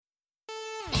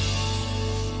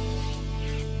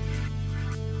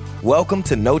Welcome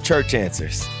to No Church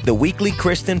Answers, the weekly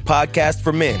Christian podcast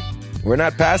for men. We're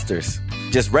not pastors,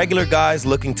 just regular guys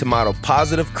looking to model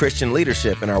positive Christian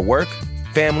leadership in our work,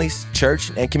 families, church,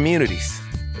 and communities.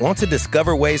 Want to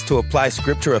discover ways to apply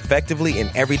Scripture effectively in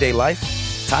everyday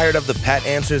life? Tired of the pat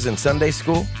answers in Sunday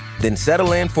school? Then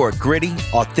settle in for a gritty,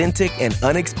 authentic, and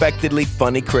unexpectedly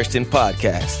funny Christian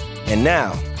podcast. And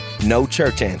now, No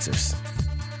Church Answers.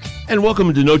 And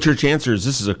welcome to No Church Answers.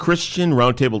 This is a Christian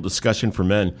roundtable discussion for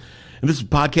men. And this is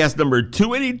podcast number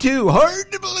 282.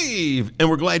 Hard to believe. And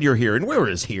we're glad you're here. And where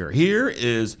is here? Here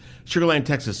is Sugar Land,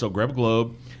 Texas. So grab a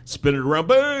globe, spin it around.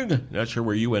 Bang! Not sure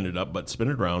where you ended up, but spin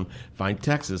it around. Find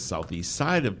Texas. Southeast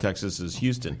side of Texas is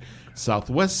Houston.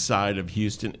 Southwest side of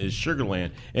Houston is Sugar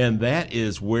Land. And that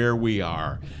is where we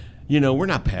are. You know, we're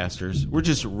not pastors. We're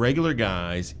just regular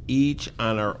guys, each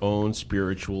on our own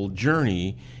spiritual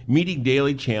journey, meeting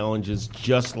daily challenges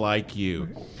just like you.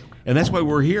 And that's why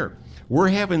we're here. We're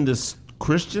having this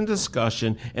Christian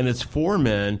discussion, and it's for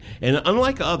men. And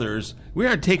unlike others, we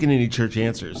aren't taking any church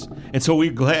answers. And so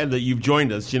we're glad that you've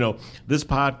joined us. You know, this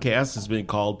podcast has been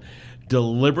called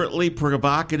Deliberately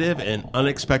Provocative and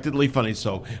Unexpectedly Funny.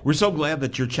 So we're so glad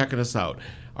that you're checking us out.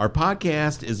 Our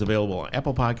podcast is available on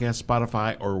Apple Podcasts,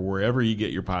 Spotify, or wherever you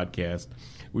get your podcast.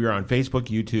 We are on Facebook,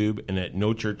 YouTube, and at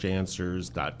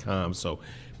nochurchanswers.com. So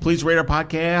please rate our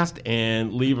podcast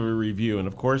and leave a review. And,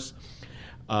 of course,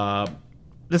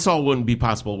 this all wouldn't be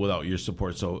possible without your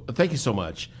support. So thank you so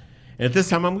much. And at this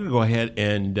time, I'm going to go ahead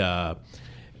and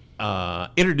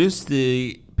introduce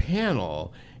the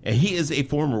panel. And he is a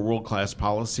former world-class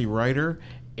policy writer,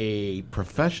 a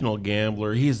professional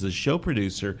gambler. He is the show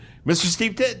producer, Mr.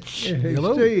 Steve Titch. Hey,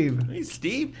 Hello. Steve. Hey,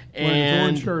 Steve. Wearing his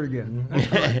orange shirt again.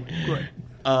 That's right. Great.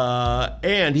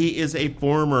 And he is a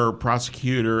former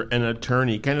prosecutor and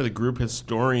attorney, kind of the group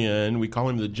historian. We call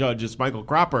him the judge. It's Michael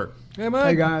Cropper. Hey, Mike.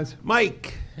 Hey, guys.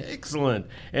 Mike, excellent.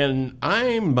 And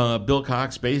I'm Bill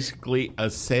Cox, basically a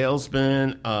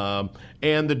salesman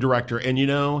and the director. And, you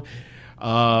know,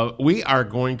 we are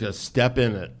going to step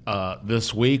in it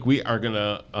this week. We are going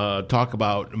to talk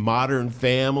about modern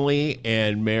family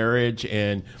and marriage.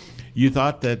 And you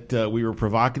thought that we were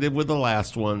provocative with the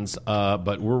last ones,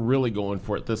 but we're really going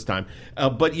for it this time.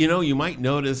 But, you know, you might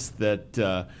notice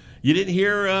that you didn't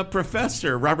hear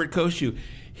Professor Robert Koshu.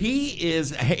 He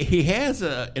has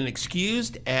an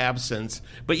excused absence,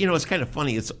 but, you know, it's kind of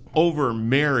funny. It's over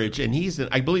marriage, and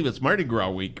I believe it's Mardi Gras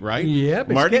week, right?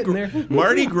 Yep, it's getting there.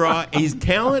 Mardi Gras, he's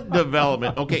talent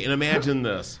development. Okay, and imagine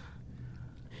this.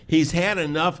 He's had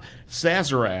enough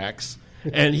Sazeracs,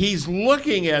 and he's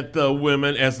looking at the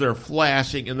women as they're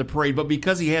flashing in the parade, but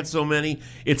because he had so many,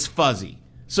 it's fuzzy.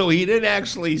 So he didn't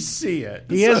actually see it.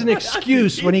 He has an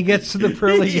excuse when he gets to the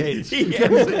pearly gates. He has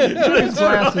His glasses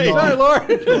right. off. Sorry,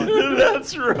 Lord.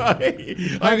 That's right.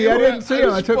 I didn't see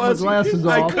him. I took my glasses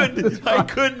off. I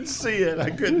couldn't see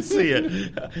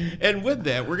it. And with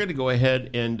that, we're going to go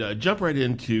ahead and jump right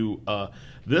into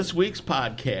this week's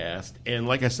podcast. And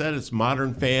like I said, it's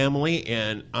Modern Family,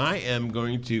 and I am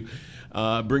going to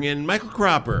bring in Michael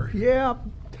Cropper. Yeah.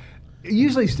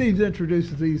 Usually Steve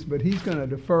introduces these, but he's going to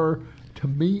defer to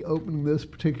me opening this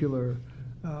particular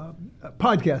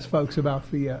podcast, folks, about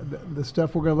the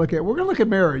stuff we're going to look at. We're going to look at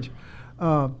marriage.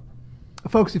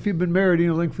 Folks, if you've been married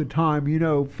any length of time, you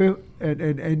know,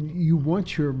 and you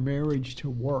want your marriage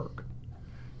to work,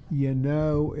 you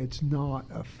know it's not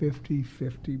a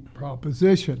 50-50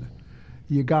 proposition.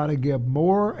 You got to give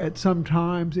more at some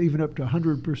times, even up to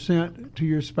 100% to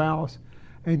your spouse,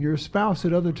 and your spouse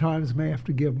at other times may have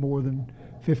to give more than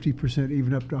 50%,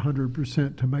 even up to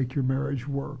 100% to make your marriage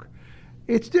work.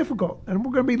 It's difficult, and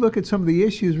we're going to be looking at some of the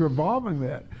issues revolving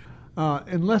that.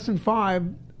 In Lesson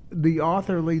 5, the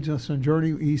author leads us on a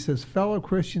journey. He says, fellow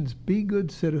Christians, be good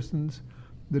citizens.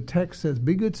 The text says,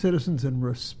 be good citizens and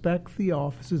respect the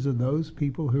offices of those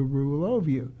people who rule over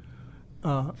you.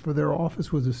 For their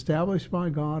office was established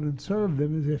by God, and serve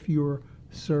them as if you were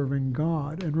serving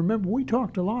God. And remember, we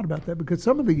talked a lot about that because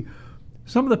some of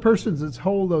the persons that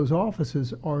hold those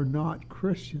offices are not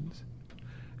Christians.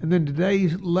 And then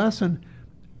today's lesson,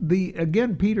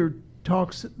 Peter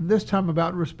talks this time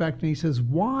about respect, and he says,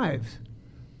 wives,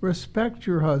 respect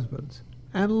your husbands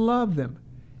and love them,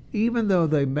 even though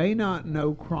they may not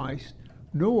know Christ,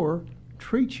 nor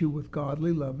treat you with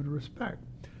godly love and respect.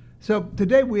 So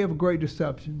today we have a great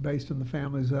discussion based on the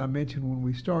families that I mentioned when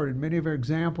we started. Many of our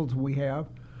examples we have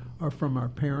are from our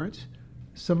parents.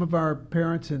 Some of our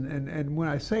parents, and when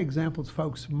I say examples,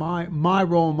 folks, my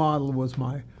role model was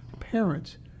my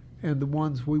parents and the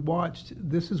ones we watched.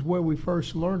 This is where we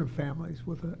first learn of families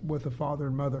with a father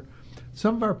and mother.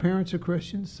 Some of our parents are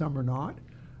Christians, some are not.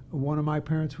 One of my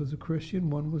parents was a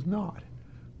Christian, one was not.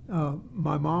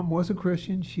 My mom was a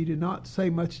Christian. She did not say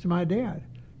much to my dad.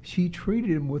 She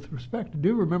treated him with respect. I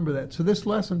do remember that. So this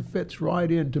lesson fits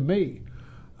right into me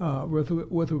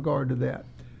with regard to that.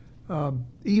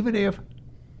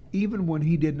 Even when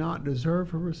he did not deserve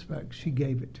her respect, she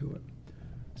gave it to him.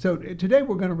 So today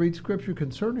we're going to read scripture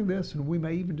concerning this, and we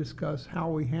may even discuss how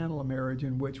we handle a marriage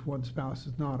in which one spouse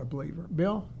is not a believer.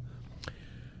 Bill?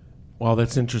 Well,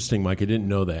 that's interesting, Mike. I didn't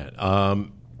know that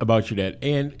about your dad.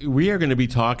 And we are going to be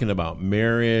talking about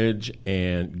marriage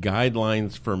and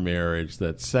guidelines for marriage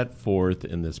that's set forth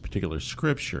in this particular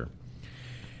scripture.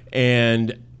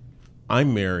 And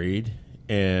I'm married,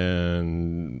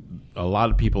 and a lot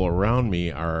of people around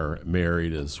me are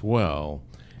married as well.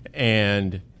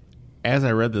 And as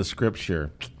I read the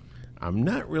scripture, I'm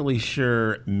not really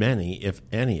sure many, if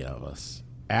any of us,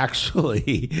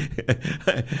 actually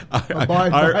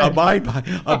abide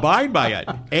by it.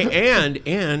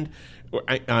 And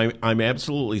I'm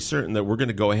absolutely certain that we're going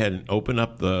to go ahead and open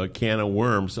up the can of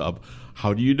worms of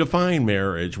how do you define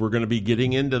marriage. We're going to be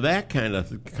getting into that kind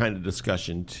of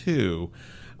discussion too,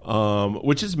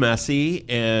 which is messy.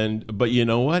 But you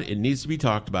know what? It needs to be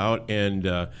talked about,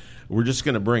 and we're just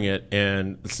going to bring it.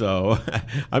 And so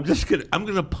I'm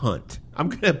going to punt. I'm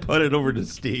going to put it over to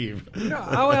Steve.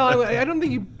 I don't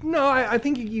think you. No, I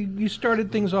think you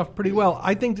started things off pretty well.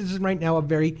 I think this is right now a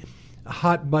very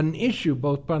hot button issue,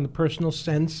 both on the personal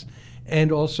sense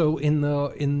and also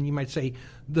in you might say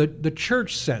the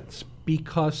church sense,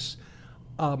 because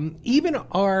even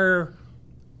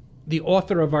the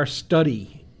author of our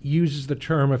study uses the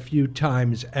term a few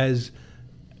times as,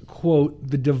 quote,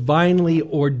 the divinely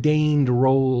ordained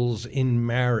roles in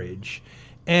marriage.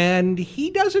 And he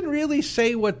doesn't really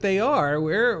say what they are.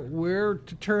 We're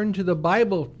to turn to the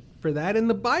Bible for that. And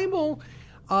the Bible,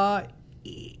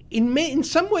 in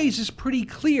some ways, is pretty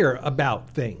clear about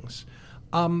things.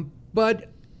 But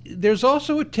there's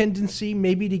also a tendency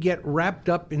maybe to get wrapped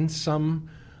up in some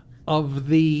of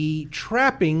the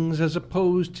trappings as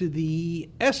opposed to the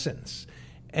essence.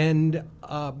 And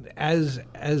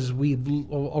as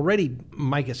we've already,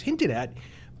 Mike has hinted at,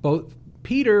 both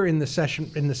Peter in the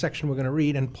section we're going to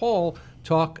read and Paul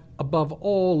talk above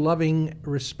all loving,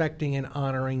 respecting, and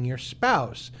honoring your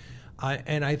spouse.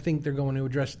 And I think they're going to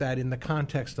address that in the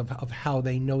context of how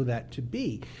they know that to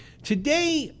be.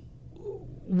 Today,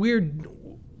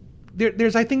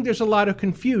 I think there's a lot of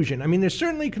confusion. I mean, there's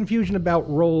certainly confusion about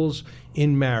roles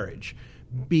in marriage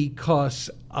because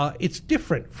it's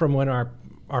different from when our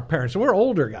parents. So we're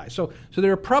older guys. So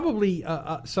there are probably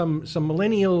some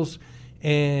millennials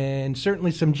and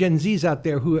certainly some Gen Zs out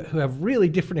there who have really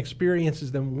different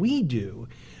experiences than we do.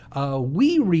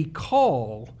 We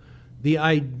recall the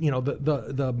idea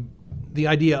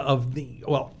of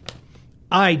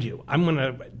I do. I'm going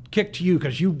to kick to you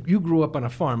because you grew up on a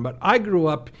farm, but I grew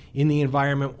up in the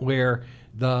environment where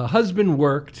the husband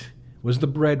worked, was the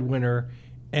breadwinner,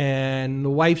 and the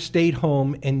wife stayed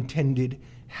home and tended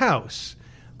house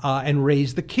and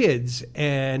raised the kids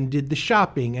and did the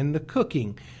shopping and the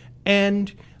cooking.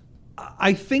 And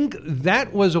I think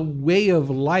that was a way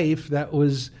of life that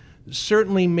was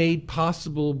certainly made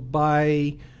possible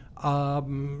by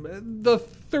the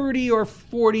 30 or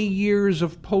 40 years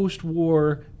of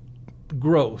post-war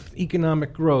growth,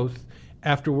 economic growth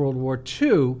after World War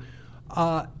II.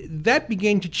 That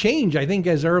began to change, I think,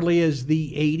 as early as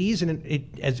the 80s and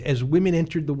as women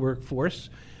entered the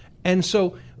workforce. And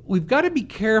so we've got to be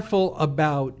careful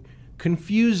about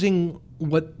confusing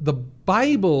what the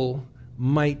Bible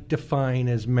might define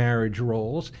as marriage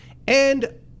roles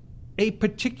and a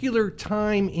particular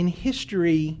time in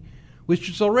history which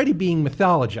is already being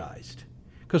mythologized,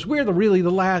 because we're going to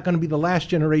be the last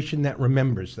generation that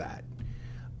remembers that.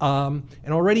 And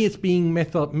already it's being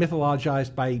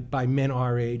mythologized by men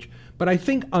our age. But I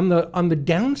think on the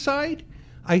downside,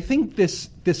 I think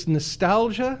this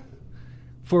nostalgia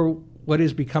for what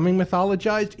is becoming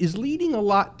mythologized is leading a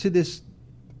lot to this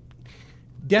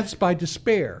deaths by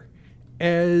despair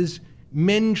as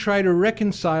men try to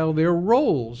reconcile their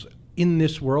roles in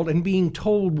this world and being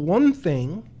told one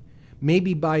thing,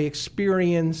 maybe by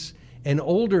experience and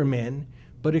older men,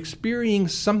 but experiencing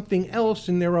something else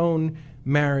in their own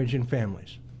marriage and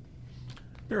families.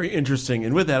 Very interesting.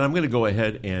 And with that, I'm going to go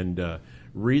ahead and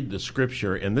read the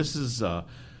scripture. And this is 1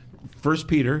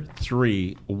 Peter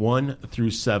 3, 1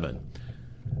 through 7.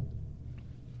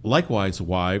 Likewise,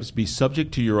 wives, be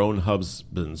subject to your own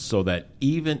husbands, so that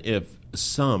even if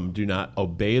some do not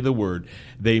obey the word,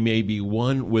 they may be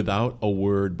won without a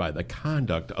word by the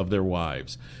conduct of their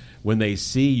wives, when they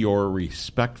see your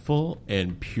respectful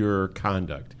and pure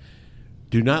conduct.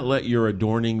 Do not let your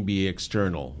adorning be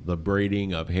external, the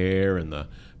braiding of hair and the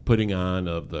putting on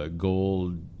of the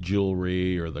gold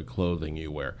jewelry or the clothing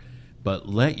you wear. But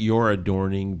let your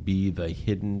adorning be the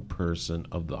hidden person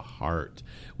of the heart,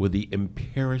 with the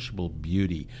imperishable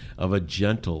beauty of a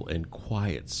gentle and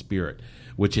quiet spirit,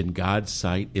 which in God's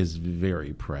sight is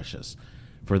very precious.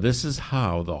 For this is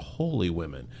how the holy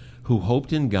women who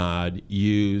hoped in God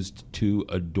used to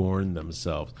adorn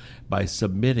themselves, by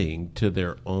submitting to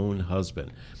their own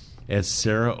husband, as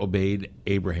Sarah obeyed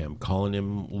Abraham, calling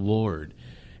him Lord.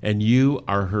 And you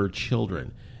are her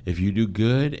children, if you do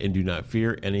good and do not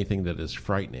fear anything that is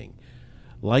frightening.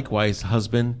 Likewise,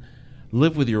 husband,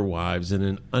 live with your wives in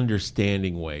an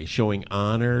understanding way, showing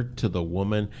honor to the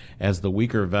woman as the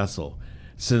weaker vessel,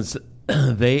 since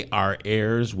they are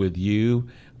heirs with you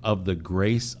of the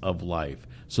grace of life,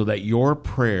 so that your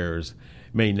prayers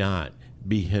may not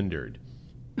be hindered.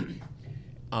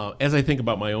 As I think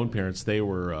about my own parents, they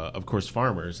were, of course,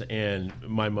 farmers, and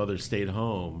my mother stayed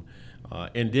home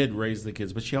and did raise the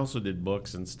kids, but she also did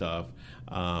books and stuff.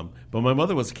 But my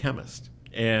mother was a chemist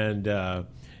and a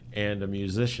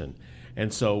musician.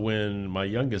 And so when my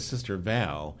youngest sister,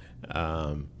 Val,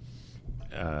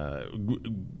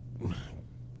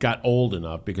 got old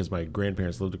enough, because my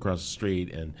grandparents lived across the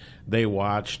street and they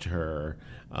watched her,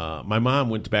 my mom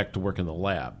went back to work in the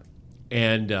lab.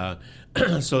 And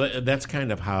so that's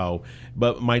kind of how,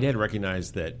 but my dad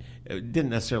recognized that it didn't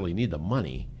necessarily need the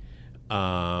money.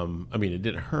 I mean, it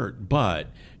didn't hurt, but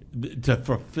to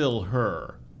fulfill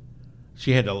her,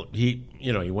 she had to, he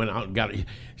went out and got,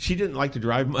 she didn't like to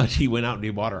drive much. He went out and he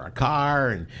bought her a car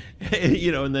and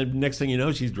then next thing you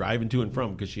know, she's driving to and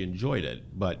from because she enjoyed it.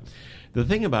 But the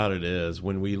thing about it is,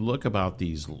 when we look about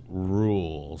these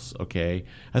rules, okay,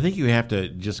 I think you have to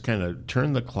just kind of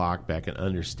turn the clock back and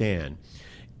understand.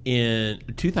 In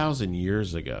 2,000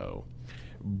 years ago,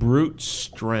 brute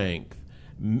strength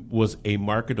was a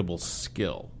marketable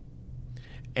skill.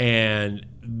 And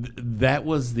that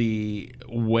was the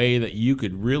way that you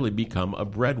could really become a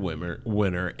breadwinner,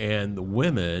 and the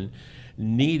women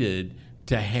needed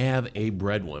to have a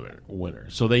breadwinner.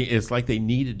 So it's like they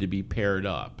needed to be paired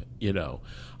up,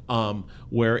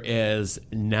 whereas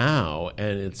now,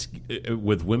 and it's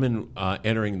with women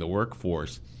entering the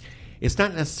workforce, it's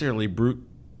not necessarily brute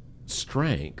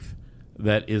strength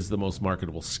that is the most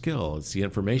marketable skill. It's the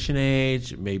information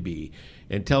age. It may be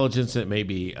intelligence. It may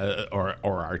be or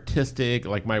artistic.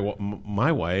 Like my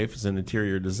wife is an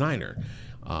interior designer,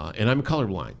 and I'm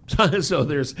colorblind, so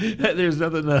there's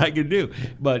nothing that I can do.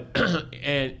 But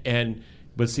and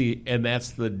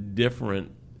that's the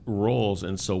different roles.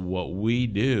 And so what we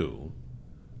do,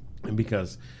 and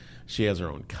because she has her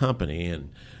own company, and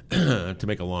to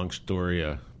make a long story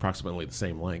approximately the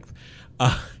same length,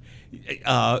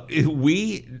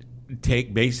 we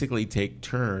basically take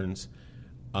turns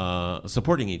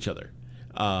supporting each other.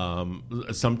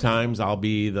 Sometimes I'll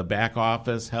be the back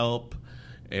office help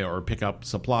or pick up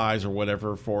supplies or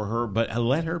whatever for her, but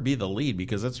let her be the lead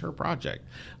because it's her project.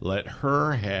 Let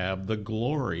her have the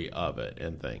glory of it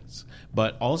and things.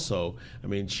 But also, I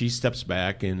mean, she steps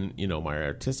back in, my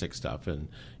artistic stuff, and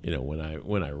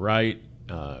when I write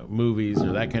movies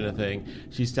or that kind of thing,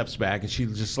 she steps back and she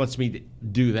just lets me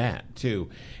do that too.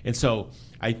 And so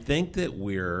I think that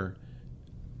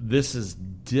this is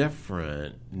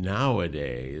different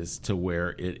nowadays, to where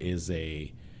it is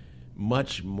a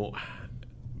much more,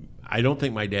 I don't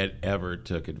think my dad ever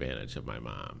took advantage of my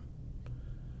mom,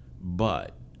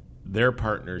 but their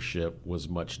partnership was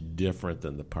much different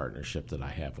than the partnership that I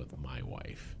have with my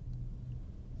wife.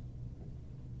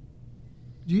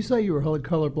 Did you say you were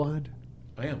colorblind?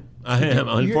 I am,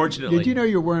 unfortunately. Did you know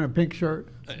you're wearing a pink shirt?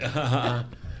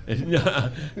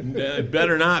 It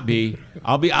better not be.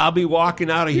 I'll be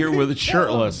walking out of here with it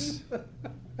shirtless.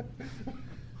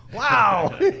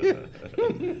 Wow.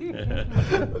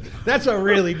 That's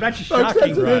shocking. That's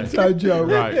an inside joke.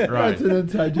 Right. That's an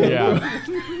inside joke.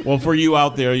 Yeah. Well, for you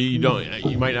out there, you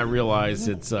might not realize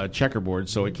it's checkerboard,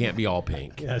 so it can't be all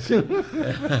pink. Yes.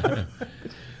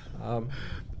 All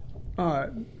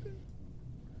right.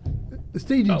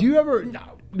 Steve, did you ever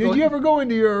go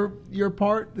into your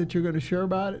part that you're going to share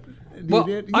about it? Well,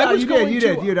 you did. I was You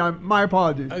did. My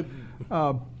apologies.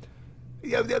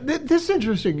 This is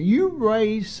interesting. You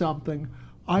raised something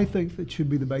I think that should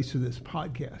be the base of this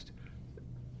podcast.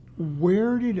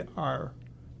 Where did our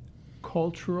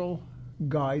cultural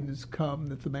guidance come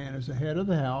that the man is the head of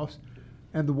the house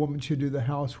and the woman should do the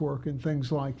housework and things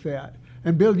like that?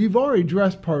 And Bill, you've already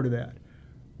addressed part of that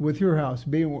with your house,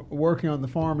 working on the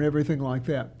farm and everything like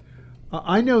that.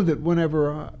 I know that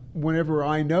whenever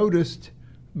I noticed,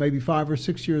 maybe 5 or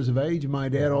 6 years of age, my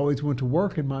dad always went to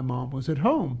work and my mom was at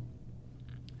home.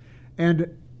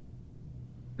 And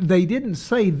they didn't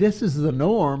say this is the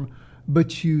norm,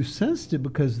 but you sensed it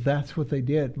because that's what they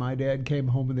did. My dad came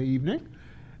home in the evening.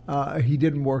 He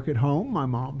didn't work at home. My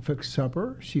mom fixed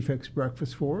supper. She fixed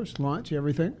breakfast for us, lunch,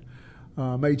 everything.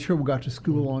 Made sure we got to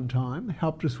school on time,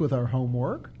 helped us with our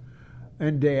homework.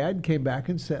 And Dad came back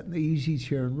and sat in the easy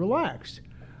chair and relaxed.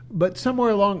 But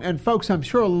somewhere along, and folks, I'm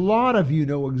sure a lot of you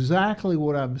know exactly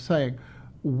what I'm saying.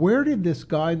 Where did this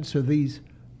guidance or these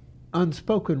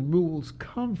unspoken rules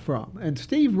come from? And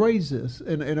Steve raised this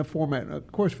in a format.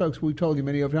 Of course, folks, we've told you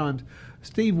many of times,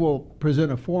 Steve will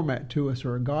present a format to us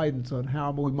or a guidance on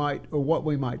how we might or what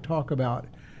we might talk about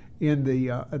in the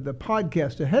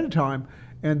podcast ahead of time.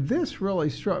 And this really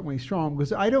struck me strong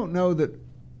because I don't know that,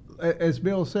 as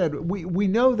Bill said, we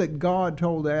know that God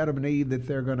told Adam and Eve that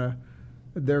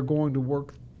they're going to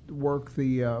work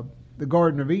the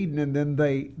Garden of Eden, and then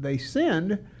they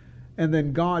sinned, and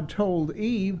then God told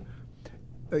Eve,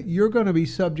 you're going to be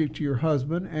subject to your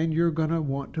husband, and you're going to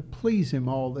want to please him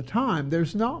all the time.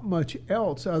 There's not much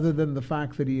else other than the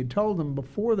fact that he had told them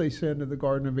before they sinned in the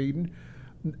Garden of Eden,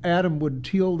 Adam would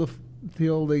till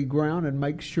the ground and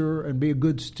make sure and be a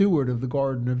good steward of the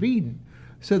Garden of Eden.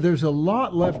 So there's a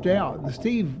lot left out. And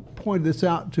Steve pointed this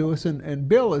out to us, and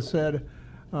Bill has said,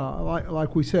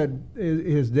 like we said,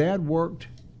 his dad worked.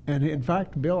 And in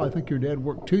fact, Bill, I think your dad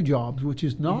worked 2 jobs, which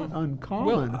is not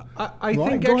uncommon. Well, I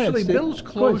think actually Bill's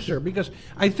closer because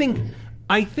I think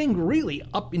really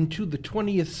up into the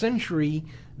 20th century,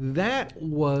 that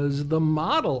was the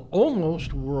model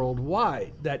almost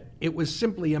worldwide, that it was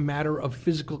simply a matter of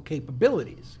physical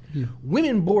capabilities. Yeah.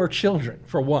 Women bore leaving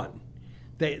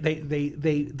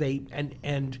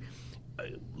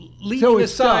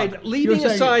aside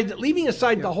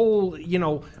the whole,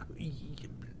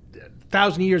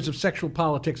 1,000 years of sexual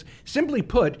politics. Simply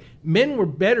put, men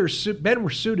were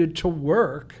suited to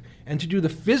work and to do the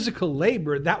physical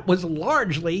labor. That was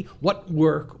largely what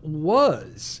work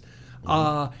was.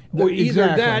 Or either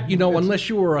that, unless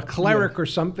you were a cleric or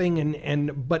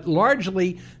something, but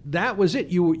largely that was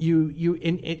it.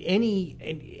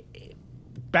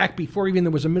 Back before even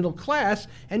there was a middle class,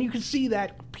 and you could see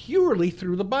that purely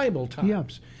through the Bible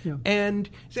times. Yeah. And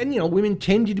women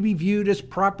tended to be viewed as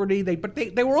property, but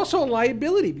they were also a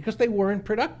liability because they weren't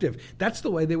productive. That's the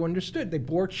way they were understood. They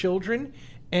bore children,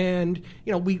 and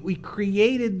we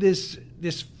created this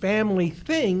family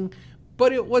thing,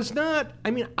 but it was not.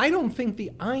 I don't think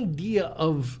the idea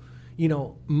of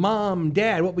mom,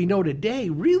 dad, what we know today,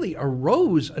 really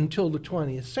arose until the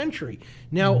 20th century.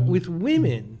 Now with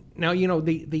women. Now,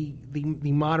 the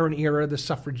modern era, the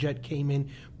suffragette came in,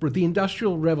 but the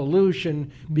Industrial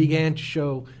Revolution began to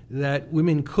show that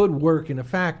women could work in a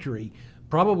factory.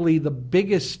 Probably the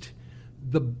biggest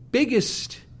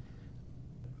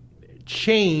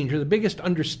change or the biggest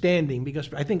understanding,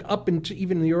 because I think up into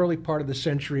even in the early part of the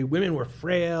century, women were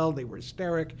frail, they were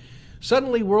hysteric.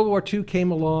 Suddenly, World War II came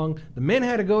along, the men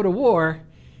had to go to war,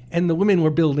 and the women were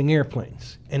building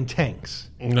airplanes and tanks.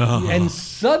 Oh. And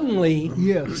suddenly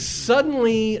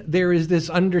there is this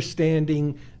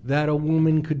understanding that a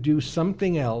woman could do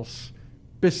something else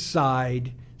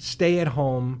beside stay at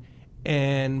home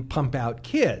and pump out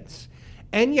kids.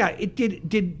 And yeah, it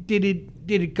did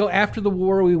it go after the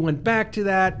war? We went back to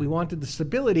that. We wanted the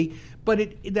stability, but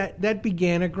that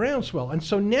began a groundswell. And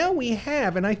so now we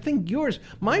have, and I think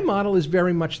my model is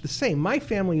very much the same. My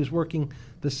family is working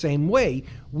the same way.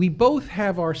 We both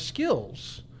have our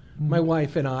skills, my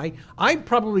wife and I. I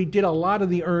probably did a lot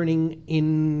of the earning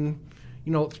in,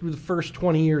 through the first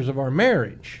 20 years of our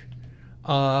marriage,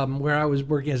 where I was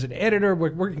working as an editor,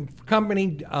 working for a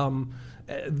company.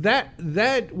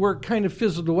 That work kind of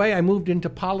fizzled away. I moved into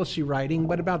policy writing,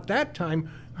 but about that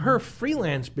time, her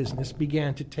freelance business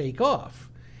began to take off.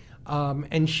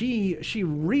 And she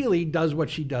really does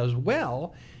what she does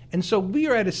well. And so we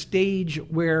are at a stage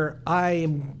where I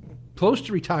am close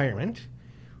to retirement.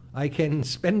 I can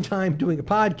spend time doing a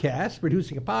podcast,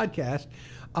 producing a podcast.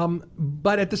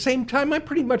 But at the same time, I'm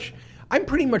pretty much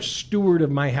steward of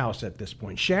my house at this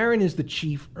point. Sharon is the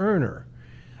chief earner.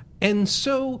 And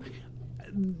so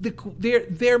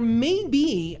there may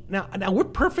be, now we're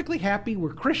perfectly happy.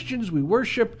 We're Christians. We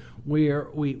worship. We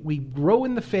grow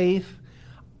in the faith.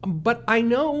 But I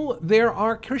know there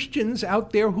are Christians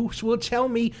out there who will tell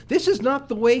me this is not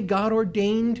the way God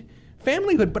ordained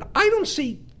familyhood. But I don't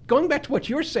see, going back to what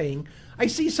you're saying, I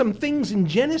see some things in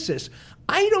Genesis.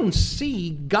 I don't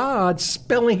see God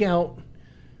spelling out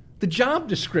the job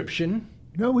description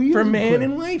for man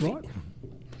and wife. Right.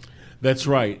 That's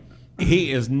right.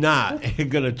 He is not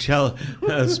going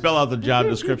to spell out the job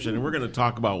description, and we're going to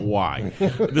talk about why.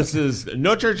 This is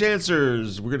No Church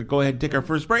Answers. We're going to go ahead and take our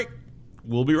first break.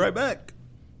 We'll be right back.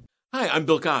 Hi, I'm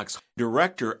Bill Cox,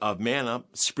 Director of Man Up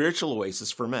Spiritual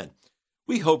Oasis for Men.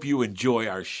 We hope you enjoy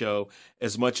our show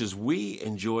as much as we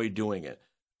enjoy doing it.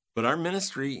 But our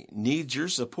ministry needs your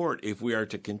support if we are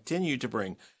to continue to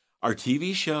bring our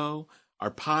TV show,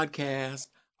 our podcast,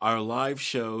 our live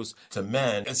shows to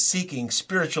men seeking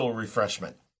spiritual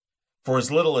refreshment. For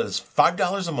as little as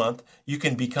 $5 a month, you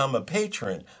can become a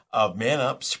patron of Man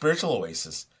Up Spiritual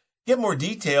Oasis. Get more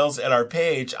details at our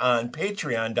page on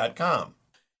patreon.com.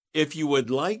 If you would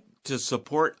like to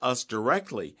support us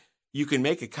directly, you can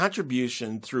make a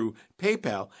contribution through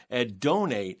PayPal at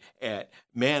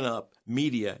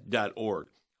donate@manupmedia.org.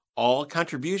 All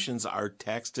contributions are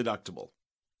tax deductible.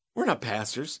 We're not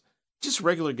pastors, just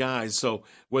regular guys, so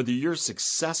whether you're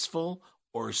successful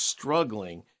or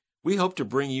struggling, we hope to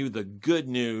bring you the good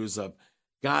news of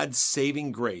God's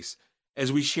saving grace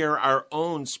as we share our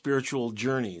own spiritual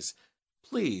journeys.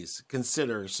 Please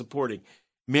consider supporting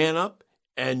Man Up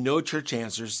and No Church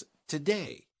Answers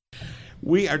today.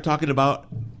 We are talking about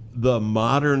the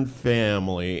modern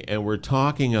family, and we're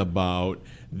talking about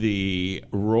the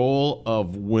role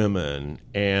of women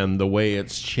and the way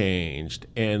it's changed.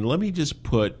 And let me just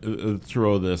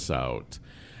throw this out.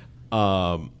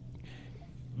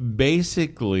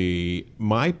 Basically,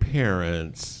 my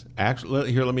parents,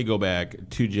 actually, let me go back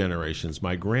 2 generations.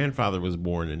 My grandfather was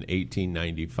born in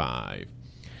 1895.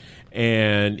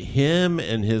 And him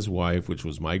and his wife, which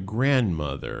was my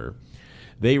grandmother,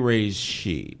 they raised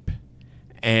sheep.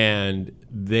 And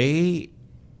they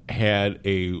had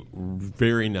a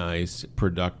very nice,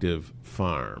 productive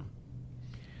farm.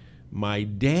 My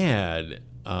dad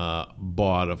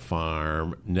bought a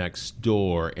farm next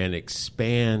door and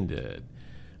expanded.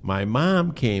 My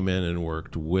mom came in and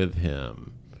worked with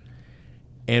him.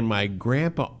 And my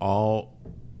grandpa all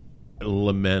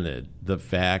lamented the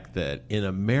fact that in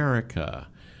America,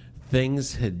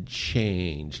 things had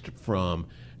changed from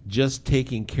just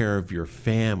taking care of your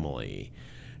family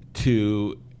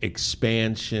to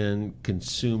expansion,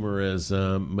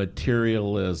 consumerism,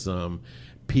 materialism,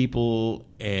 people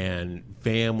and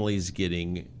families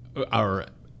getting our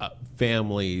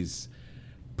families'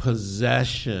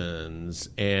 possessions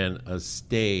and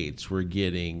estates were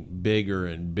getting bigger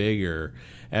and bigger,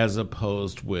 as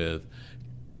opposed with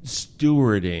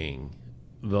stewarding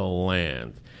the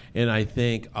land. And I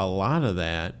think a lot of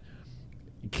that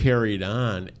carried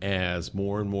on as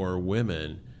more and more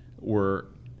women were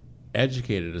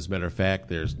educated. As a matter of fact,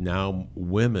 there's now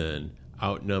women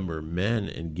outnumber men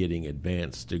in getting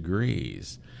advanced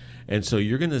degrees. And so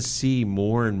you're going to see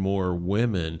more and more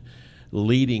women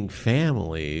leading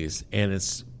families, and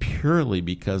it's purely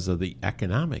because of the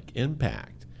economic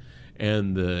impact.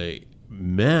 And the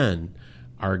men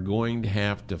are going to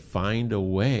have to find a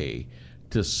way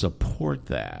to support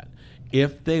that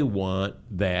if they want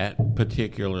that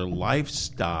particular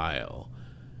lifestyle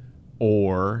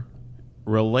or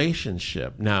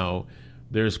relationship. Now,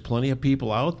 there's plenty of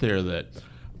people out there that,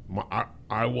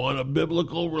 I want a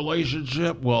biblical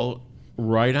relationship. Well,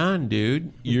 right on,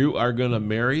 dude. You are going to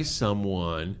marry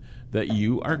someone that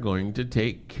you are going to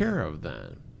take care of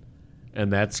then.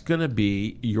 And that's going to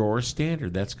be your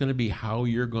standard. That's going to be how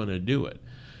you're going to do it.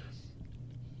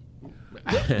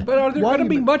 But are there going to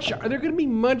be much? Are there going to be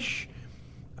much?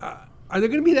 Are there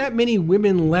going to be that many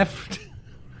women left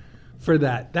for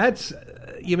that? That's,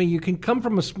 you can come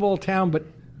from a small town, but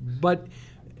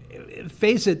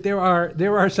face it, there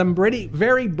are some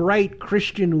very bright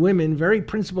Christian women, very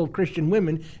principled Christian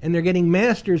women, and they're getting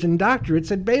masters and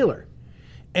doctorates at Baylor,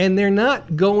 and they're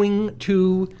not going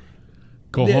to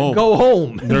go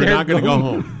home. They're not going to go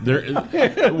home.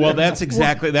 Well, that's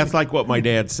like what my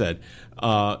dad said.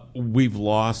 We've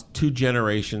lost 2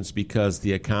 generations because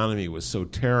the economy was so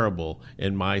terrible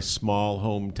in my small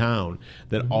hometown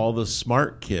that all the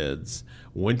smart kids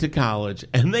went to college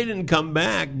and they didn't come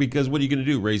back because what are you going to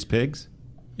do, raise pigs?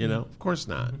 Of course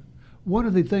not. One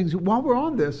of the things, while we're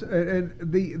on this, and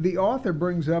the author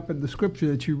brings up in the scripture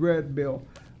that you read, Bill,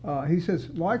 he says,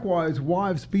 likewise,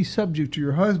 wives, be subject to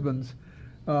your husbands,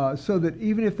 so that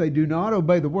even if they do not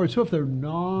obey the word, so if they're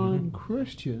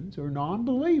non-Christians or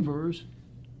non-believers,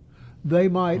 they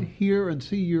might hear and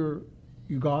see your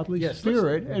godly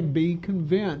spirit and be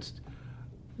convinced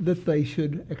that they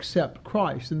should accept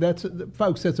Christ. And that's,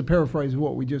 folks, that's a paraphrase of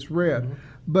what we just read.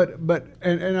 But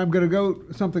I'm going to go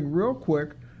something real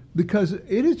quick, because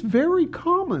it is very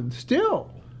common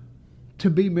still to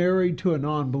be married to a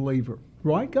non-believer.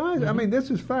 Right, guys? I mean,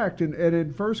 this is fact. And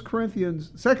in 2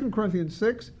 Corinthians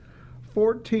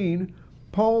 6:14,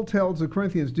 Paul tells the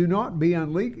Corinthians, do not be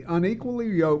unequally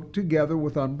yoked together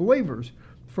with unbelievers.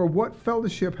 For what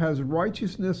fellowship has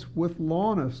righteousness with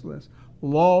lawlessness?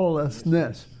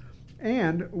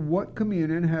 and what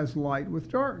communion has light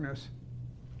with darkness.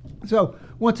 So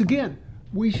once again,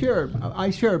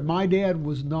 I shared my dad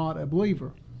was not a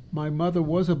believer. My mother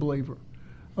was a believer.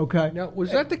 Okay. Now,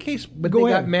 was that the case? But Go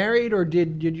they ahead. got married, or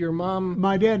did your mom?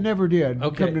 My dad never did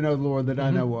Okay. come to know the Lord that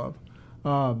I know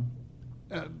of.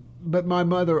 But my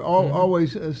mother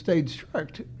always stayed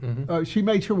strict. She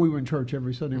made sure we were in church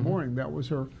every Sunday morning. That was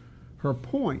her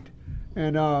point.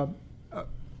 And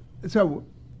so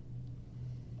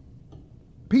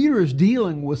Peter is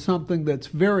dealing with something that's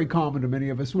very common to many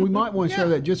of us. We might want to share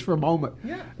that just for a moment.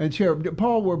 Yeah. And share.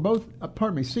 Paul,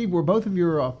 Steve, were both of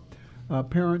your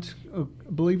parents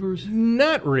believers?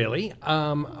 Not really.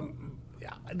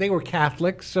 They were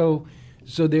Catholic, so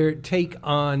their take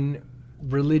on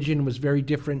religion was very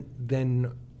different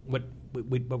than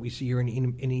what we see here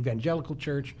in evangelical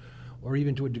church, or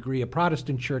even to a degree a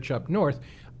Protestant church up north.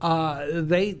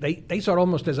 They saw it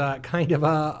almost as a kind of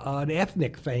an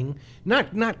ethnic thing,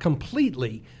 not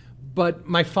completely, but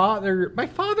my father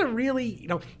really,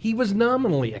 he was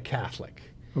nominally a Catholic.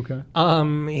 Okay.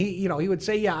 He would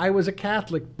say, yeah, I was a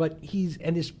Catholic, but his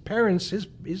parents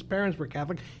were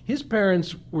Catholic. His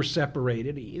parents were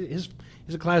separated. He's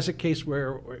a classic case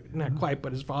where not quite,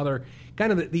 but his father,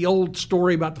 kind of the old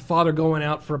story about the father going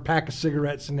out for a pack of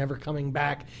cigarettes and never coming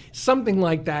back. Something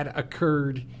like that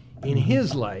occurred in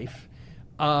his life.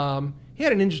 He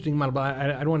had an interesting model, but I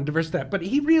don't want to diverse that. But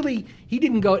he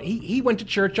didn't go. He went to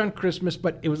church on Christmas,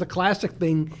 but it was a classic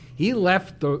thing. He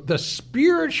left the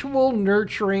spiritual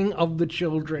nurturing of the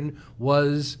children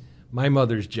was my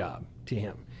mother's job to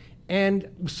him, and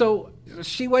so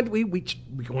she went. We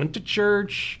went to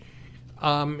church.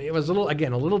 It was a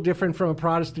little different from a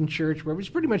Protestant church where it was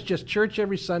pretty much just church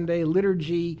every Sunday,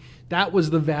 liturgy. That was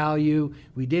the value.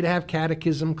 We did have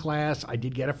catechism class. I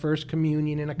did get a first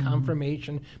communion and a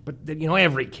confirmation, but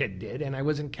every kid did. And I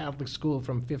was in Catholic school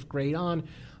from 5th grade on.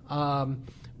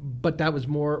 But that was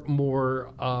more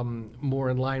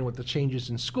in line with the changes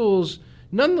in schools.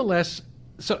 Nonetheless,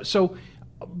 I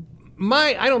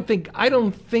don't think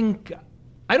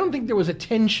there was a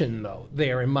tension, though,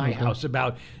 there in my house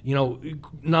about,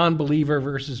 non-believer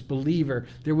versus believer.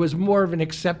 There was more of an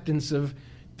acceptance of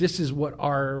this is what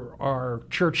our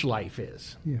church life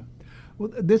is. Yeah. Well,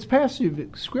 this passage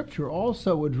of Scripture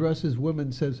also addresses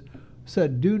women,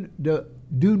 said, do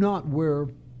not wear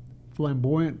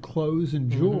flamboyant clothes and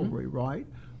jewelry, right?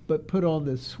 But put on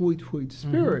this sweet, sweet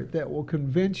spirit that will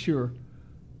convince your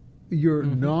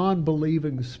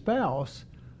non-believing spouse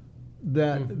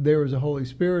that there is a Holy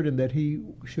Spirit and that he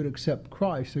should accept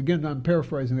Christ. Again, I'm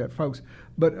paraphrasing that, folks,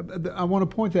 but I want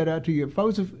to point that out to you.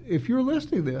 Folks, if you're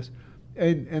listening to this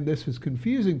and this is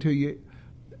confusing to you,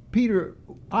 Peter,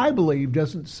 I believe,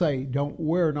 doesn't say don't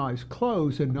wear nice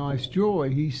clothes and nice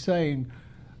jewelry. He's saying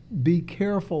be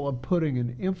careful of putting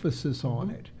an emphasis on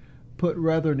it. Put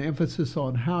rather an emphasis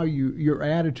on how your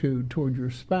attitude toward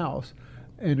your spouse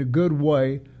in a good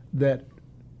way that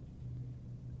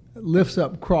lifts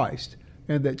up Christ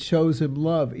and that shows him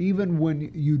love, even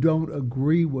when you don't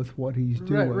agree with what he's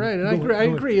doing. Right. And I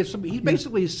agree. He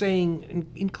basically is saying,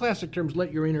 in classic terms,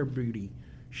 let your inner beauty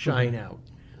shine out.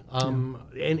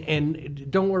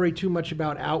 And don't worry too much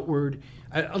about outward.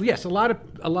 Yes, a lot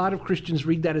of Christians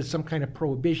read that as some kind of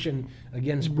prohibition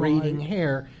against braiding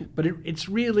hair, but it's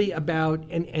really about,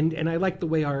 and I like the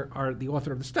way the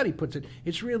author of the study puts it,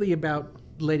 it's really about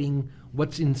letting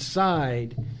what's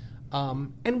inside.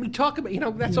 And we talk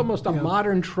about, that's almost a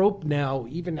modern trope now,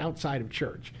 even outside of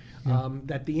church,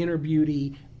 that the inner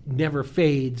beauty never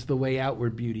fades the way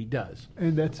outward beauty does.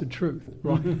 And that's the truth,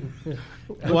 right?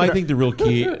 Well, I think the real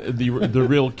key, the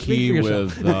real key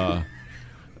with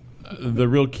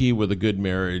a good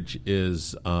marriage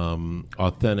is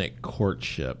authentic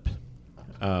courtship,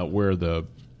 where the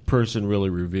person really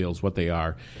reveals what they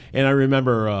are. And I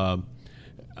remember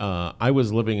I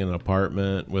was living in an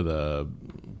apartment with a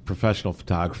professional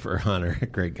photographer, Hunter, a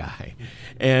great guy,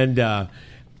 and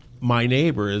my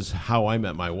neighbor is how I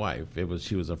met my wife.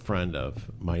 She was a friend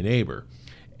of my neighbor,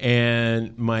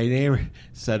 and my neighbor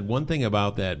said one thing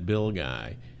about that Bill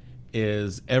guy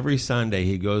is every Sunday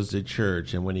he goes to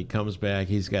church, and when he comes back,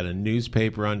 he's got a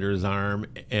newspaper under his arm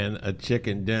and a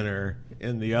chicken dinner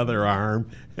in the other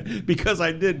arm, because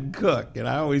I didn't cook, and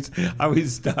I always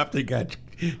stopped and got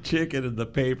chicken in the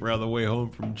paper on the way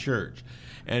home from church.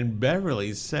 And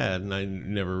Beverly said, and I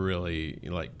never really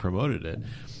promoted it,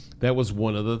 that was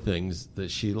one of the things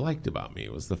that she liked about me,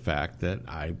 was the fact that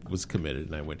I was committed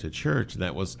and I went to church. And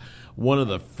that was one of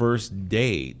the first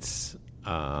dates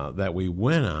that we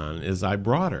went on, is I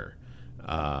brought her.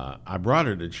 I brought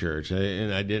her to church,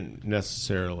 and I didn't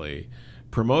necessarily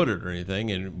promote it or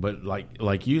anything, but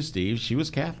like you, Steve, she was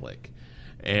Catholic,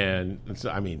 and so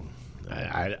I mean,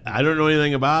 I don't know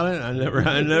anything about it. I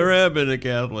never have been a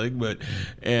Catholic, but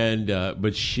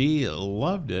she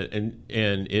loved it, and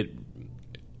it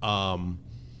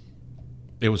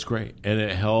was great, and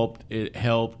it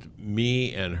helped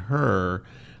me and her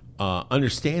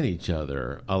understand each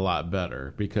other a lot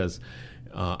better, because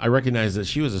I recognized that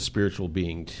she was a spiritual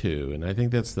being too, and I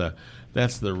think that's the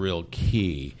real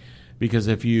key. Because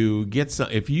if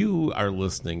you are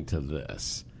listening to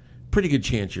this, pretty good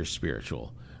chance you're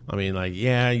spiritual. I mean,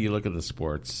 you look at the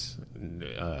sports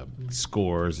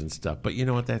scores and stuff, but you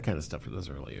know what? That kind of stuff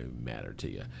doesn't really matter to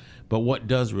you. But what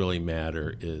does really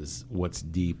matter is what's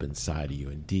deep inside of you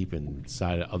and deep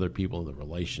inside of other people and the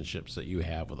relationships that you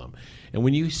have with them. And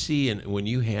when you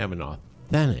have an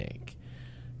authentic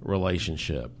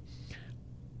relationship,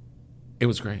 it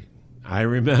was great. I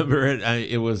remember it.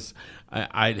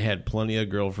 I'd had plenty of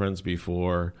girlfriends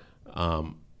before,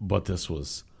 but this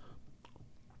was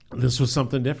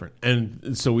something different,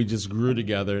 and so we just grew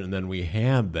together, and then we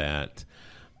had that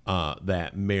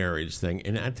marriage thing.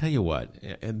 And I tell you what,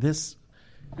 and this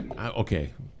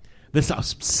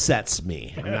upsets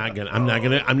me. I'm not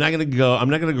gonna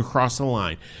go cross the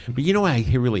line. But you know what I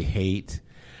really hate?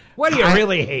 What do you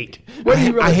really hate?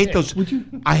 I hate those.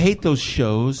 I hate those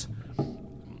shows.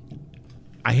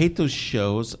 I hate those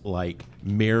shows like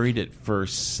Married at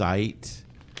First Sight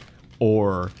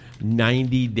or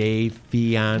 90 Day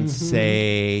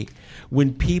Fiancé,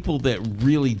 when people that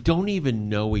really don't even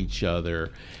know each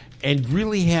other and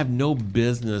really have no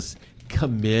business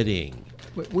committing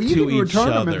well, you to didn't each return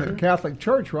other. them in the Catholic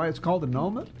Church, right? It's called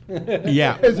annulment.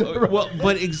 Yeah, well,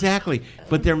 but exactly.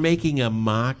 But they're making a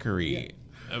mockery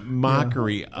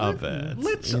of it.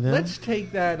 Let's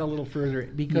take that a little further,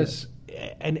 because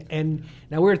and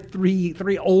now we're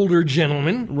three older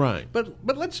gentlemen, right? But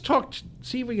let's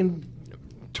see if we can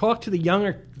talk to the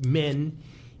younger men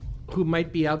who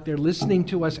might be out there listening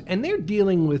to us, and they're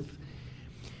dealing with.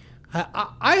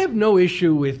 I have no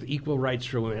issue with equal rights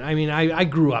for women. I mean, I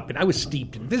grew up and I was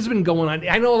steeped in it. This has been going on.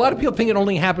 I know a lot of people think it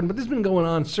only happened, but this has been going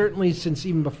on certainly since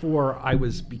even before I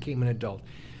became an adult.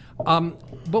 But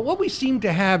what we seem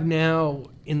to have now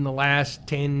in the last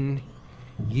 10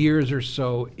 years or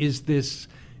so is this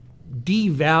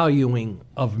devaluing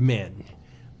of men,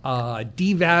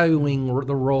 devaluing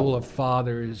the role of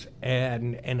fathers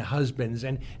and husbands,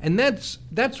 and that's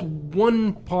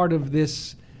one part of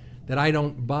this that I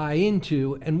don't buy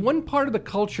into, and one part of the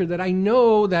culture that I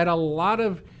know that a lot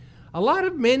of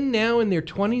men now in their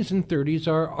 20s and 30s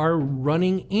are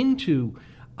running into,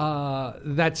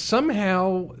 that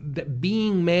somehow that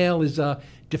being male is a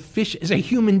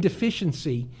human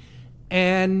deficiency,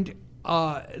 and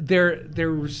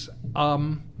there's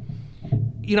and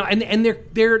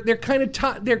they're kind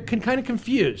of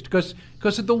confused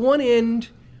because at the one end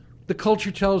the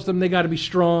culture tells them they got to be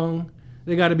strong.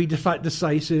 They got to be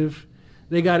decisive.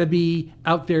 They got to be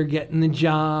out there getting the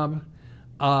job.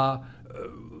 On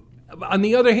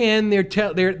the other hand,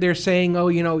 they're saying, oh,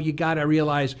 you got to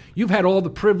realize you've had all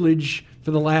the privilege for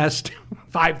the last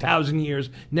 5,000 years.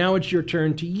 Now it's your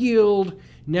turn to yield.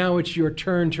 Now it's your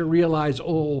turn to realize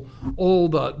all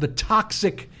the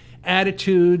toxic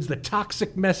attitudes, the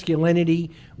toxic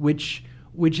masculinity, which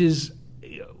is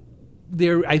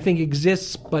there, I think,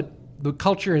 exists, but the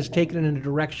culture has taken it in a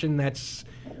direction that's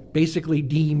basically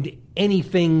deemed any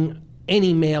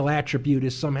male attribute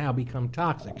has somehow become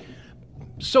toxic.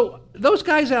 So those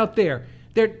guys out there,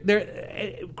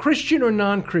 they're Christian or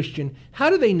non-Christian, how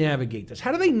do they navigate this?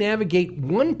 How do they navigate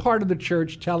one part of the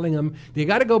church telling them they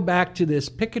got to go back to this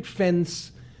picket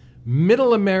fence,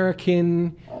 middle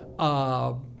American,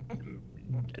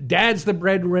 dad's the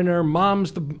breadwinner,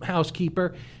 mom's the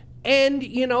housekeeper, and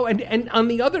on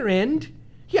the other end,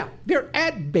 yeah, they're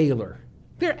at Baylor.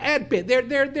 They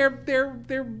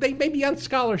may be on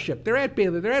scholarship. They're at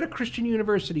Baylor. They're at a Christian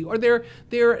university, or they're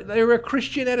a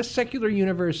Christian at a secular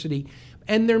university,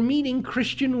 and they're meeting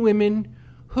Christian women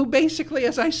who basically,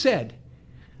 as I said,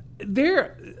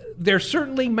 they're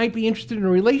certainly might be interested in a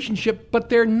relationship, but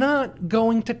they're not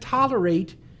going to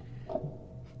tolerate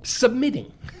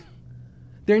submitting.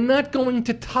 They're not going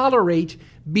to tolerate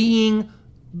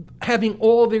having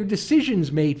all their decisions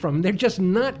made from them. They're just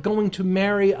not going to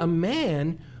marry a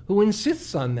man who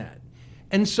insists on that.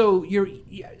 And so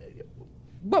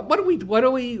what do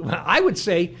we I would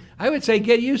say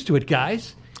get used to it,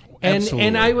 guys. And Absolutely.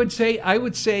 And I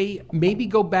would say maybe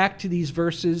go back to these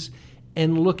verses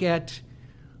and look at,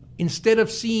 instead of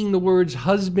seeing the words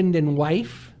husband and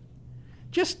wife,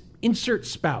 just insert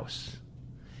spouse.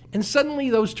 And suddenly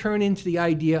those turn into the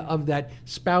idea of that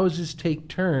spouses take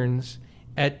turns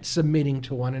at submitting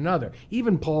to one another.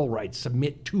 Even Paul writes,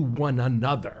 submit to one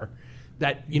another.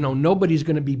 That, nobody's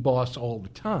going to be boss all the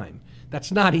time.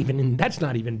 That's not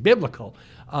even biblical.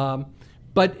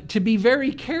 But to be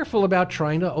very careful about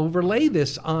trying to overlay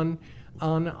this but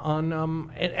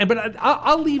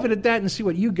I'll leave it at that and see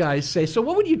what you guys say. So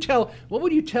what would you tell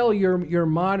your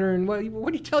modern, what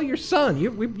do you tell your son?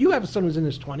 You have a son who's in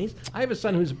his 20s. I have a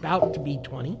son who's about to be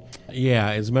 20. Yeah,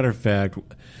 as a matter of fact,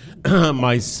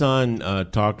 my son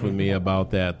talked with me about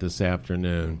that this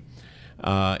afternoon.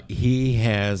 He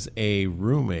has a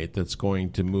roommate that's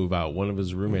going to move out. One of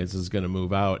his roommates is going to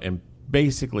move out and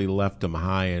basically left him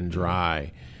high and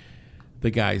dry.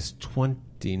 The guy's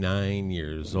 29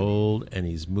 years old, and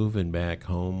he's moving back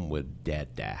home with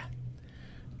Dada.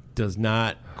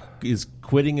 Is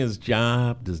quitting his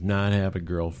job, does not have a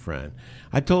girlfriend.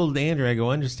 I told Andrew, I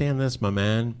go, understand this, my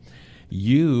man.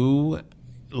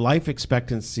 Life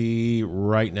expectancy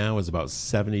right now is about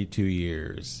 72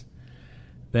 years.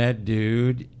 That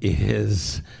dude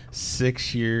is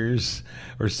 6 years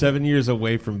or 7 years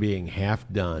away from being half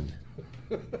done.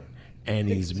 And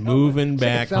he's moving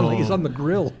back home. Like he's on the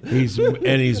grill. He's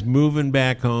moving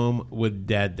back home with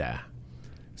Dada.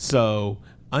 So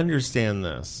understand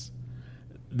this.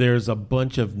 There's a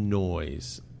bunch of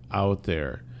noise out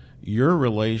there. Your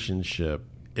relationship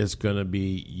is going to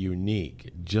be unique,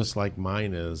 just like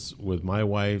mine is with my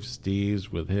wife,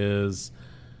 Steve's with his,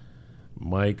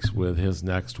 Mike's with his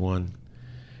next one.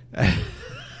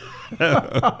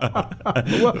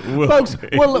 Folks,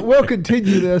 we'll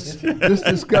continue this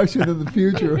discussion in the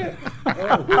future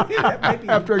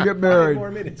after I get married. 5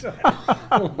 more minutes.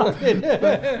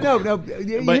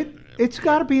 It's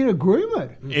got to be an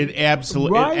agreement. It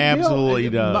absolutely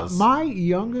does. My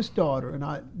youngest daughter, and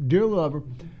I dear love her,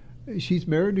 she's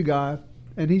married to a guy,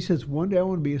 and he says, one day I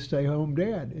want to be a stay-home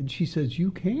dad. And she says,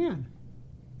 you can.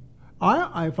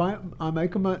 If I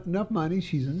make enough money,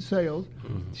 she's in sales,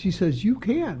 she says, you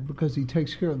can, because he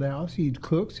takes care of the house, he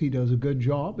cooks, he does a good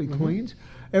job, he cleans,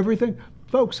 everything.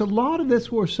 Folks, a lot of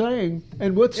this we're saying,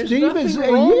 and what There's Steve is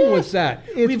nothing wrong yes, with that.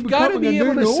 it's We've got to be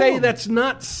able to say norm. that's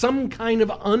not some kind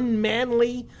of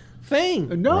unmanly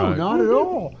thing. No, Right. not at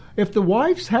all. If the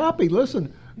wife's happy,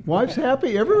 listen, wife's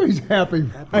happy, everybody's happy.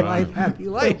 Happy life, happy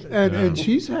life. And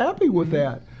she's happy with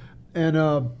that.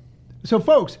 And so,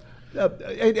 folks,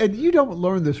 and you don't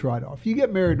learn this right off. You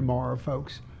get married tomorrow,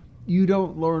 folks. You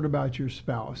don't learn about your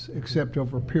spouse except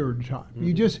over a period of time.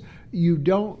 You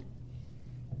don't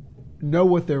know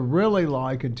what they're really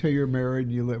like until you're married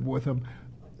and you live with them.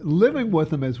 Living with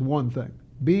them is one thing.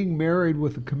 Being married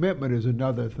with a commitment is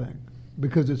another thing,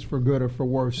 because it's for good or for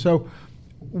worse. So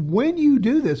when you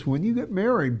do this, when you get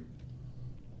married,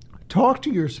 talk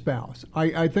to your spouse.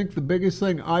 I think the biggest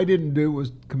thing I didn't do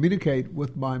was communicate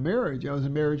with my marriage. I was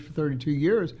in marriage for 32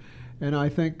 years, and I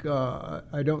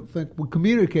don't think we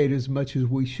communicate as much as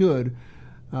we should,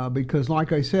 because,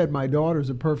 like I said, my daughter's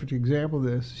a perfect example of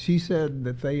this. She said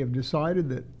that they have decided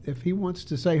that if he wants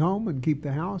to stay home and keep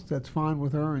the house, that's fine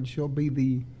with her, and she'll be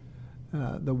the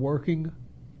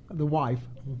wife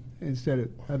instead of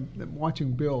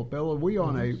watching Bill. Bill, are we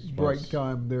on a break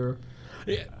time there?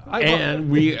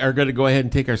 And we are going to go ahead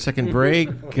and take our second break.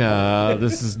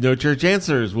 This is No Church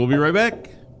Answers. We'll be right back.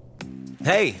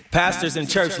 Hey, pastors and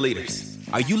church leaders.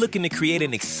 Are you looking to create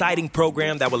an exciting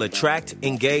program that will attract,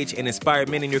 engage, and inspire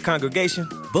men in your congregation?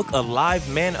 Book a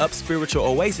live Man Up Spiritual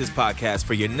Oasis podcast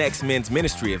for your next men's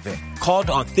ministry event. Called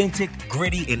Authentic,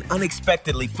 Gritty, and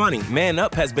Unexpectedly Funny, Man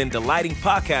Up has been delighting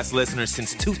podcast listeners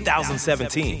since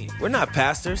 2017. We're not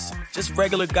pastors, just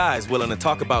regular guys willing to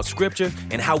talk about scripture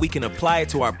and how we can apply it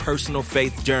to our personal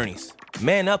faith journeys.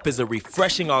 Man Up is a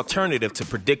refreshing alternative to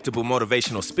predictable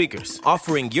motivational speakers,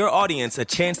 offering your audience a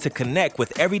chance to connect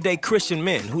with everyday Christian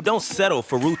men who don't settle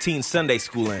for routine Sunday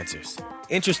school answers.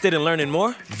 Interested in learning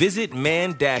more? Visit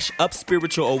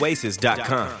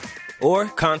man-upspiritualoasis.com or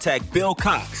contact Bill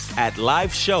Cox at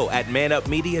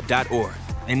liveshow@manupmedia.org.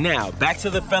 And now, back to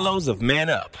the fellows of Man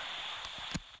Up.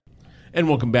 And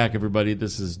welcome back, everybody.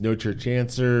 This is No Church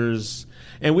Answers.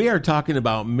 And we are talking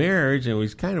about marriage, and we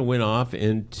kind of went off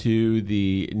into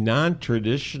the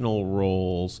non-traditional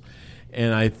roles.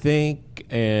 And I think,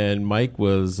 and Mike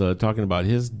was talking about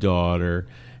his daughter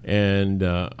and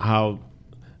how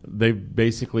they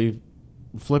basically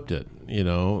flipped it. You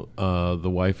know, the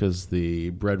wife is the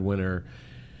breadwinner,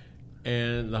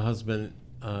 and the husband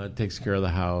takes care of the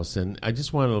house. And I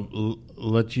just want to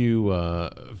let you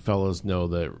fellas know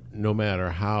that no matter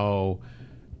how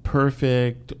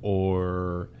perfect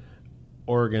or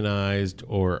organized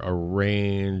or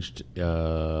arranged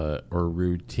or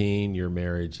routine your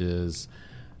marriage is,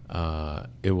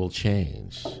 it will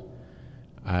change.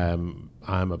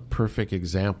 I'm a perfect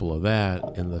example of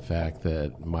that in the fact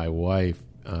that my wife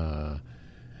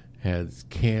has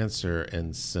cancer,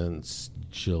 and since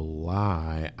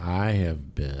July, I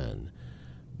have been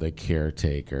the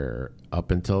caretaker.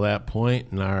 Up until that point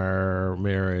in our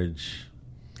marriage,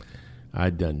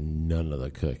 I'd done none of the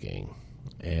cooking.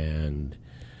 And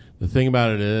the thing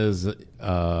about it is,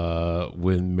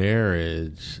 with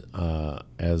marriage,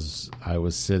 as I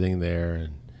was sitting there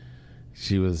and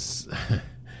she was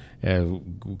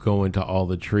going to all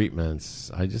the treatments,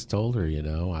 I just told her,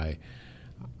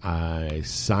 I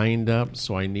signed up,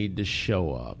 so I need to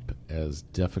show up, as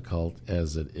difficult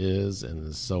as it is and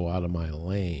is so out of my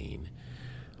lane.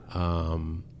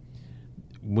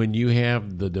 When you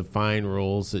have the defined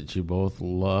roles that you both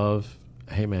love,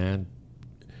 hey man,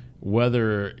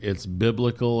 whether it's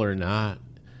biblical or not,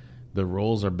 the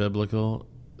roles are biblical.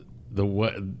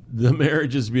 The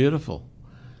marriage is beautiful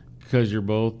because you're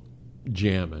both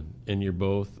jamming and you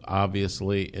both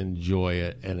obviously enjoy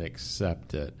it and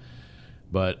accept it.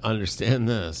 But understand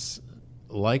this,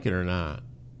 like it or not,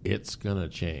 it's going to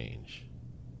change.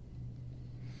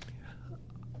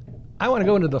 I want to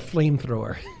go into the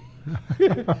flamethrower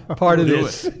part of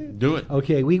this. Do it.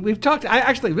 Okay, we've talked.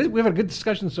 We've had a good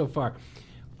discussion so far.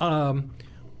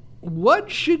 What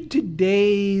should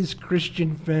today's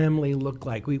Christian family look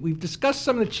like? We've discussed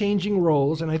some of the changing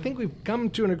roles, and I think we've come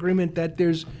to an agreement that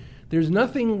there's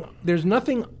nothing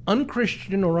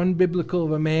unchristian or unbiblical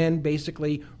of a man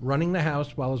basically running the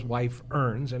house while his wife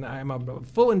earns, and I'm a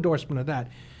full endorsement of that.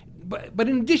 But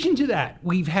in addition to that,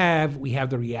 we have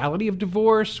the reality of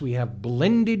divorce. We have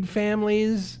blended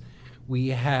families. We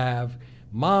have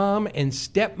mom and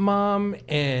stepmom,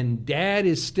 and dad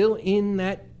is still in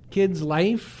that kid's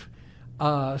life.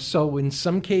 So in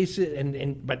some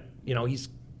cases, but he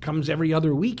comes every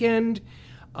other weekend.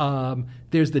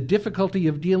 There's the difficulty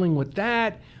of dealing with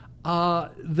that.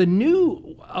 Among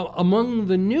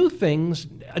the new things,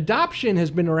 adoption has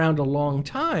been around a long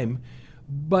time,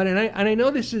 but I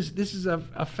know this is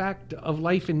a fact of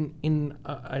life in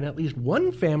at least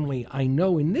one family I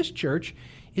know in this church,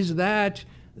 is that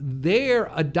their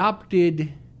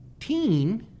adopted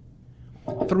teen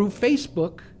through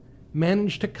Facebook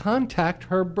managed to contact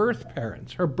her birth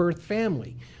parents, her birth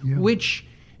family, which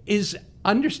is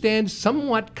understand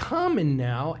somewhat common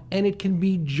now, and it can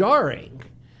be jarring.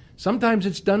 Sometimes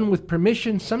it's done with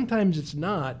permission, sometimes it's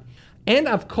not. And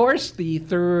of course, the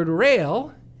third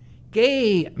rail,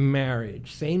 gay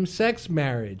marriage, same-sex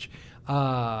marriage.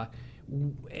 And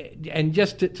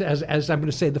just as I'm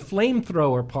going to say, the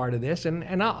flamethrower part of this,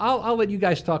 and I'll let you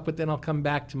guys talk, but then I'll come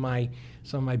back to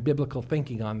some of my biblical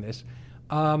thinking on this.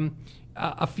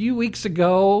 A few weeks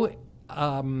ago,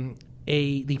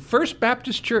 the First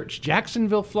Baptist Church,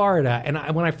 Jacksonville, Florida, and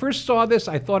when I first saw this,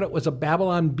 I thought it was a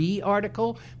Babylon Bee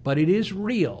article, but it is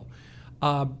real.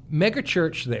 Mega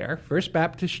church there, First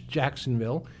Baptist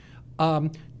Jacksonville,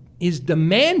 is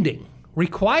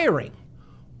requiring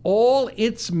all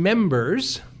its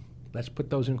members, let's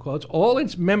put those in quotes, all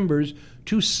its members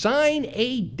to sign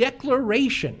a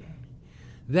declaration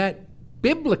that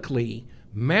biblically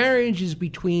marriage is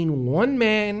between one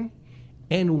man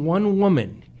and one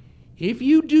woman. If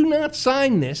you do not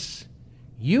sign this,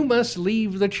 you must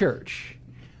leave the church.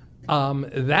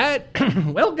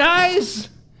 Well, guys,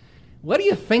 what do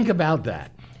you think about that?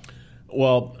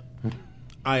 Well,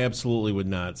 I absolutely would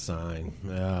not sign.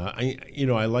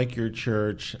 I like your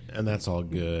church, and that's all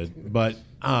good. But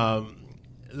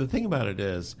the thing about it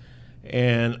is,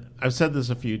 and I've said this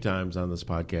a few times on this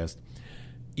podcast,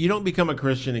 you don't become a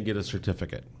Christian and get a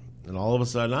certificate, and all of a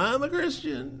sudden, I'm a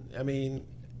Christian. I mean,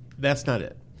 that's not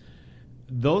it.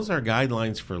 Those are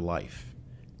guidelines for life,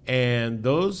 and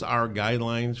those are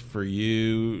guidelines for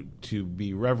you to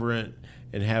be reverent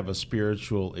and have a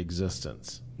spiritual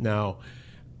existence. Now,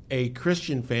 a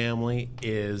Christian family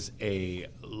is a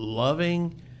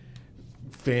loving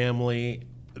family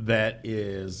that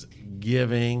is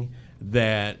giving,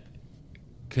 that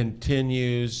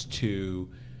continues to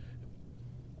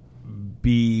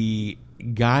be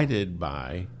guided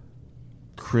by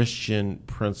Christian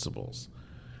principles.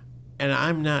 And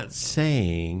I'm not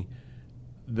saying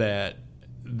that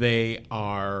they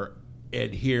are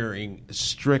adhering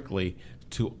strictly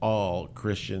to all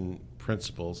Christian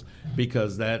principles,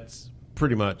 because that's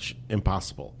pretty much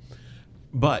impossible.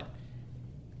 But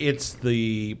it's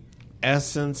the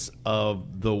essence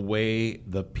of the way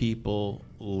the people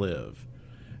live.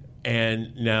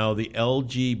 And now the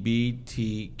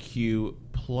LGBTQ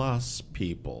plus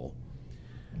people,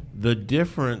 the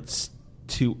difference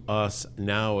to us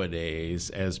nowadays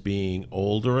as being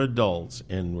older adults,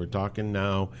 and we're talking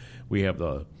now, we have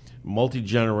the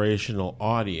multi-generational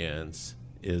audience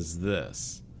is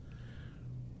this.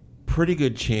 Pretty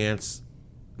good chance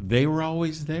they were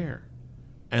always there,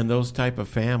 and those type of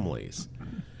families.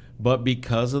 But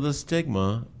because of the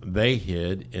stigma, they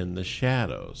hid in the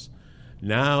shadows.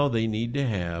 Now they need to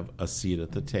have a seat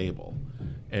at the table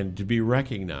and to be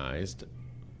recognized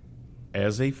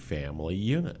as a family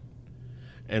unit.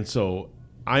 And so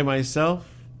I myself,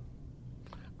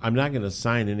 I'm not going to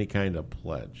sign any kind of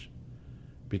pledge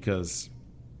because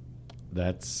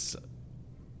that's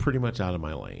pretty much out of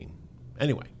my lane.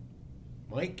 Anyway,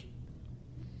 Mike?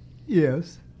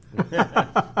 Yes.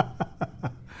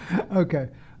 Okay.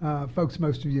 Folks,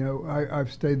 most of you know,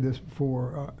 I've stated this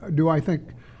before. Do I think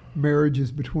marriage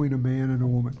is between a man and a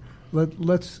woman?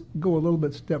 Let's go a little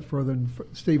bit step further than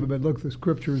Steve but look at the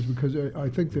scriptures, because I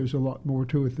think there's a lot more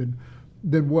to it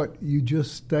than what you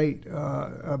just state,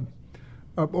 or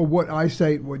what I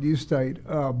state, what you state.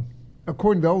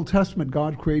 According to the Old Testament,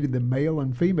 God created them male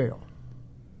and female,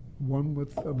 one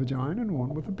with a vagina and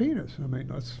one with a penis. I mean,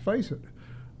 let's face it.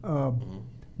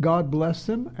 God blessed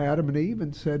them, Adam and Eve,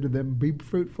 and said to them, "Be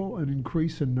fruitful and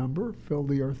increase in number, fill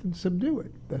the earth and subdue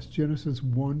it." That's Genesis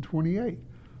 1:28.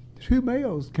 Two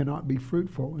males cannot be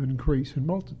fruitful and increase in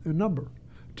number.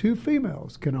 Two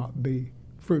females cannot be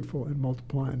fruitful and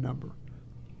multiply in number.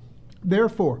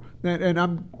 Therefore, and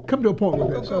I'm come to a point with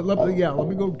this. Let me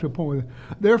go to a point with it.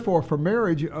 Therefore, for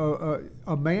marriage,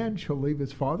 a man shall leave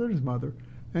his father and his mother,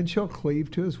 and shall cleave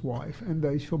to his wife, and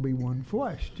they shall be one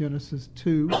flesh. Genesis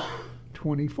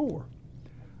 2:24.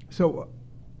 So,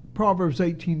 Proverbs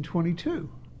 18:22.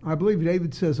 I believe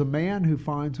David says, "A man who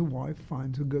finds a wife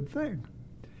finds a good thing.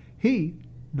 He,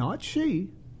 not she,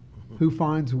 who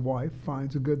finds a wife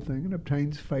finds a good thing and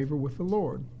obtains favor with the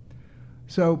Lord."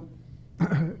 So,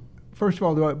 first of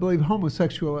all, do I believe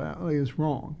homosexuality is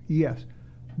wrong? Yes.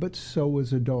 But so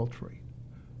is adultery.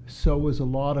 So is a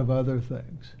lot of other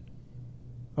things.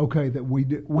 Okay, that we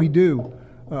do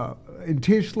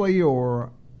intentionally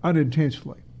or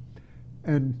unintentionally.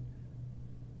 And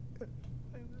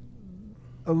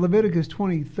Leviticus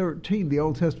 20:13, the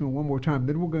Old Testament one more time,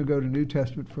 then we're going to go to New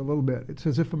Testament for a little bit. It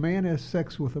says, "If a man has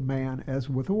sex with a man as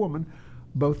with a woman,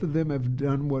 both of them have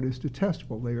done what is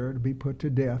detestable. They are to be put to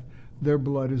death. Their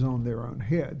blood is on their own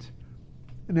heads."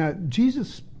 Now,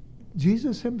 Jesus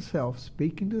himself,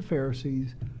 speaking to the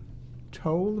Pharisees,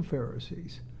 told the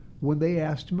Pharisees, when they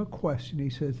asked him a question, he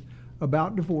says,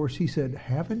 about divorce, he said,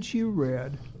 "Haven't you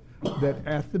read that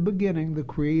at the beginning the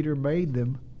Creator made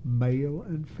them male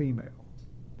and female?"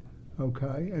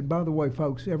 Okay? And by the way,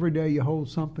 folks, every day you hold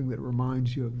something that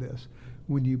reminds you of this.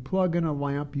 When you plug in a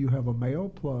lamp, you have a male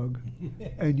plug,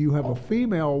 and you have a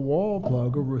female wall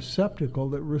plug, a receptacle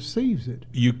that receives it.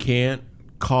 You can't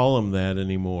call them that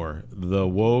anymore. The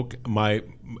woke, my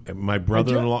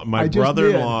brother-in-law, my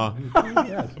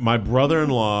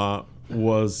brother-in-law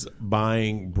was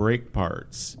buying brake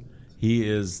parts. He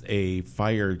is a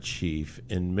fire chief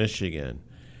in Michigan,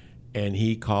 and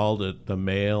he called it the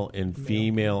male and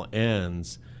female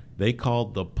ends. They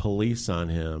called the police on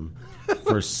him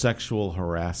for sexual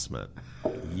harassment.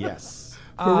 Yes.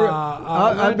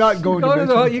 I'm not going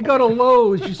to you go to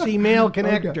Lowe's, you see male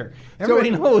connector. Okay. Everybody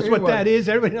knows what that is.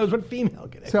 Everybody knows what female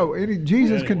connector is. So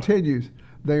Jesus continues,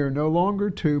 "They are no longer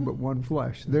two, but one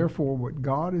flesh. Therefore, what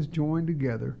God has joined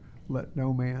together, let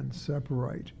no man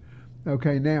separate."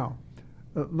 Okay, now,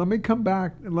 let me come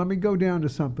back and let me go down to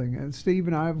something. And Steve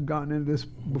and I have gotten into this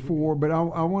before, but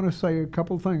I want to say a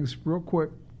couple of things real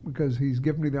quick because he's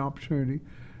given me the opportunity.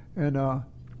 And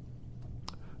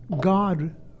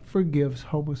God forgives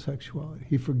homosexuality.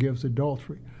 He forgives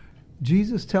adultery.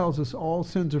 Jesus tells us all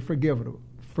sins are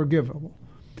forgivable.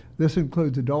 This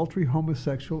includes adultery,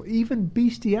 homosexual, even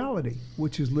bestiality,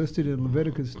 which is listed in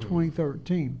Leviticus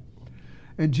 20:13.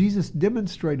 And Jesus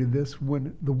demonstrated this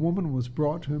when the woman was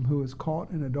brought to him who was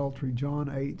caught in adultery, John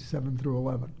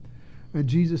 8:7-11. And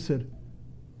Jesus said,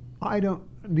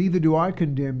 neither do I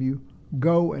condemn you.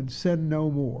 Go and sin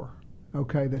no more.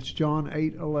 Okay, that's John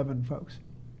 8:11, folks.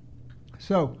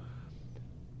 So,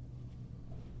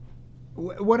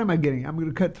 what am I getting? I'm going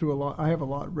to cut through a lot. I have a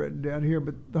lot written down here,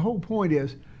 but the whole point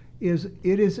is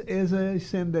it is a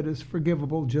sin that is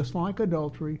forgivable, just like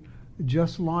adultery,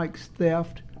 just like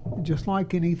theft, just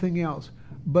like anything else.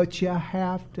 But you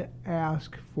have to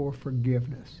ask for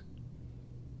forgiveness.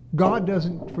 God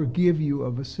doesn't forgive you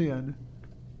of a sin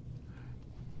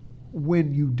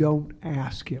when you don't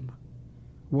ask him.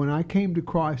 When I came to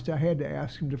Christ, I had to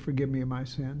ask him to forgive me of my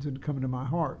sins and come into my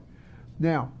heart.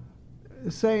 Now,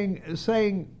 saying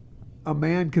a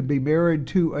man could be married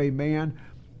to a man,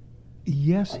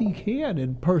 yes, he can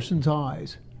in person's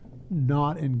eyes,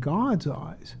 not in God's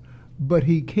eyes. but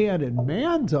he can in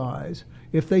man's eyes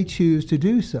if they choose to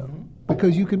do so,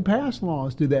 because you can pass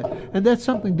laws to that. And that's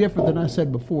something different than I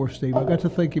said before, Steve. I got to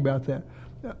thinking about that.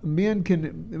 Men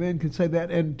can say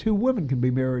that, and two women can be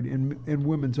married in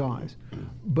women's eyes,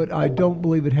 but I don't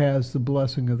believe it has the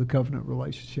blessing of the covenant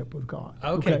relationship with God.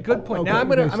 Okay, good point. Okay, Now I'm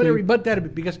going to Steve. rebut that a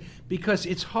bit because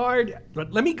it's hard.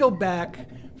 But let me go back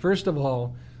first of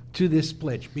all to this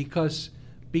pledge because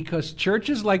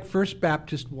churches like First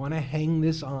Baptist want to hang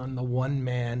this on the one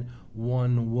man,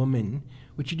 one woman,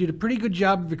 which you did a pretty good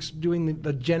job of doing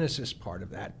the Genesis part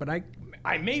of that. But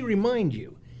I may remind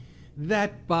you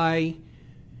that by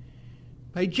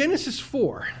Genesis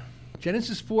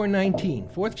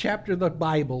 4:19, fourth chapter of the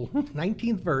Bible,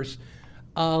 19th verse,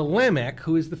 Lamech,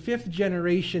 who is the fifth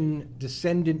generation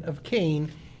descendant of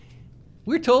Cain,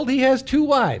 we're told he has 2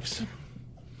 wives.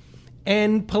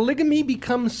 And polygamy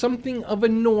becomes something of a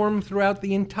norm throughout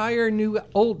the entire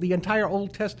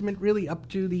Old Testament, really up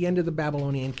to the end of the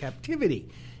Babylonian captivity.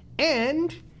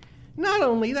 And not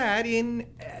only that, in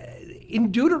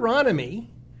Deuteronomy,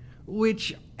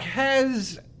 which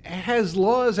has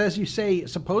laws, as you say,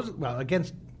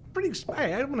 against it's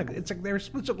like there are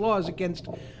explicit laws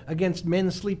against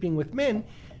men sleeping with men.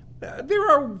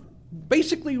 There are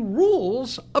basically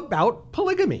rules about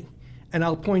polygamy. And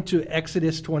I'll point to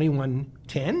Exodus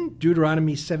 21:10,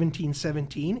 Deuteronomy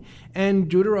 17:17, and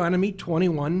Deuteronomy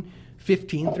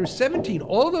 21:15 through 17.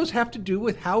 All of those have to do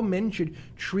with how men should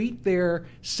treat their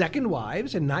second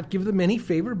wives and not give them any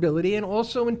favorability, and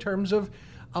also in terms of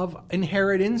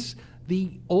inheritance.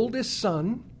 The oldest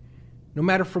son, no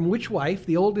matter from which wife,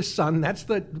 the oldest son, that's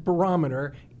the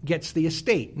barometer, gets the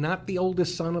estate, not the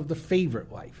oldest son of the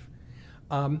favorite wife.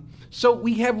 So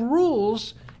we have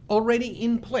rules already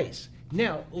in place.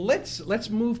 Now, let's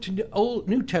move to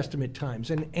New Testament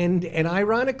times. And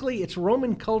ironically, it's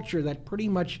Roman culture that pretty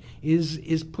much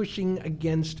is pushing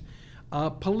against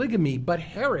polygamy. But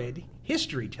Herod,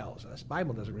 history tells us,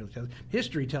 Bible doesn't really tell us,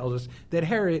 history tells us that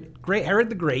Herod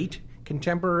the Great,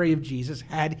 contemporary of Jesus,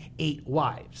 had 8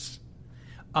 wives.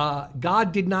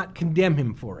 God did not condemn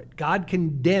him for it. God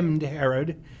condemned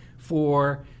Herod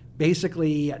for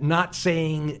basically not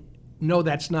saying, no,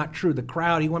 that's not true.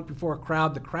 He went before a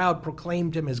crowd. The crowd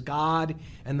proclaimed him as God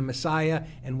and the Messiah.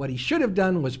 And what he should have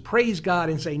done was praise God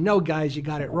and say, no, guys, you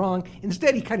got it wrong.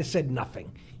 Instead, he kind of said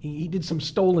nothing. He did some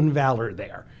stolen valor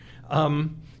there.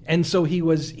 And so he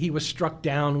was struck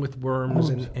down with worms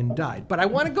and died. But I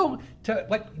want to go to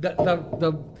like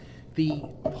the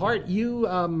part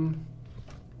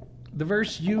the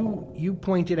verse you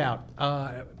pointed out,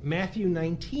 Matthew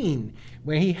 19,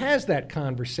 where he has that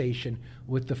conversation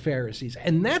with the Pharisees,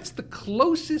 and that's the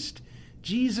closest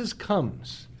Jesus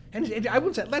comes. And I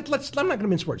would say, I'm not going to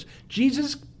mince words.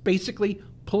 Jesus basically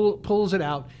pulls it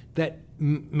out that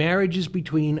marriage is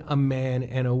between a man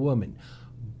and a woman.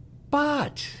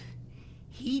 But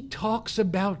he talks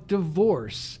about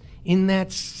divorce in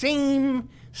that same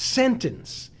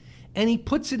sentence. And he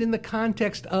puts it in the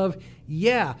context of,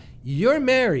 yeah, you're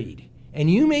married, and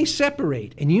you may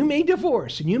separate, and you may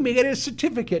divorce, and you may get a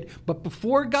certificate, but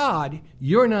before God,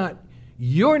 you're not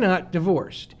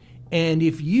divorced. And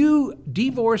if you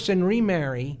divorce and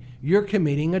remarry, you're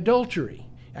committing adultery.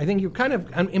 I think you kind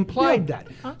of implied that.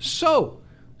 So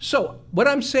what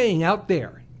I'm saying out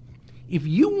there, if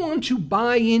you want to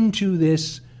buy into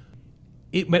this,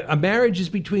 a marriage is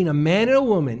between a man and a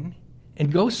woman,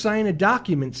 and go sign a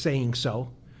document saying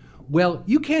so, well,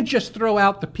 you can't just throw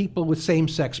out the people with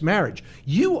same-sex marriage.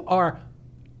 You are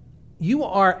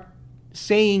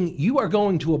saying you are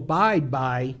going to abide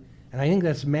by, and I think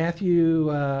that's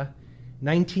Matthew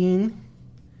 19.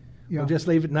 Yeah. We'll just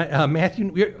leave it.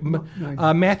 Matthew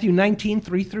 19,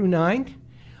 3 through 9.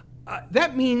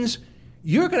 That means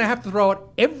you're going to have to throw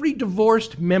out every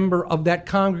divorced member of that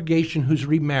congregation who's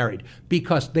remarried,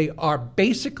 because they are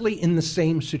basically in the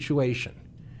same situation.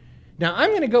 Now I'm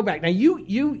going to go back. Now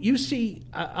you see.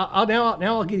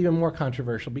 I'll get even more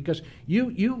controversial, because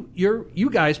you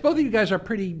guys, both of you guys, are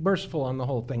pretty merciful on the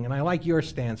whole thing, and I like your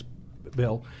stance,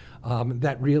 Bill.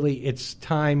 That really it's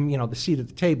time. The seat at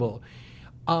the table.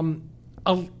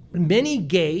 Many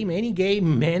gay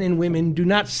men and women do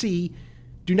not see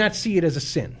it as a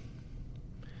sin.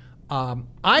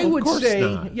 I would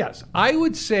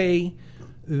say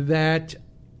that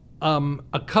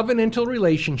a covenantal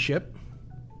relationship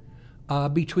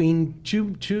between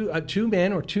two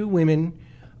men or two women,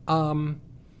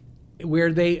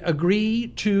 where they agree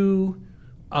to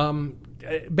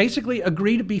basically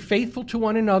agree to be faithful to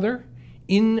one another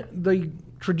in the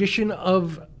tradition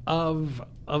of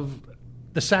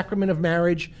the sacrament of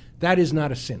marriage, that is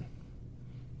not a sin.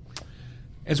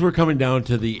 As we're coming down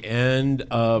to the end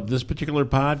of this particular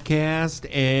podcast,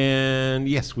 and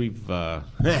yes, we've kind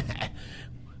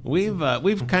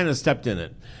of stepped in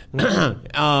it.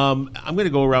 I'm going to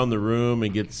go around the room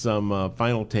and get some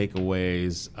final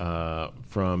takeaways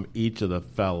from each of the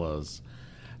fellas.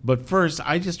 But first,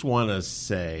 I just want to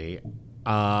say,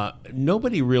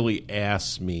 nobody really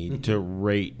asks me to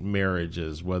rate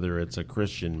marriages, whether it's a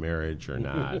Christian marriage or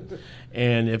not.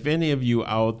 And if any of you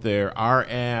out there are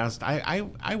asked,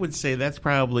 I would say that's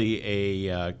probably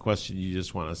a question you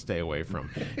just want to stay away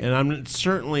from. And I'm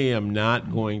certainly am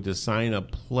not going to sign a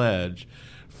pledge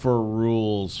for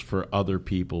rules for other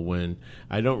people when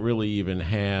I don't really even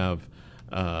have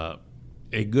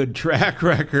a good track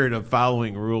record of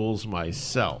following rules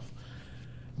myself.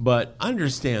 But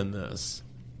understand this,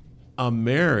 a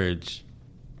marriage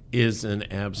is an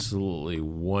absolutely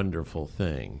wonderful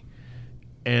thing.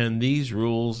 And these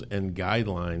rules and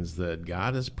guidelines that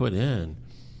God has put in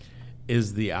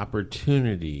is the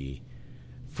opportunity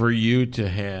for you to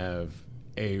have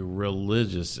a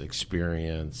religious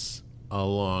experience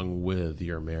along with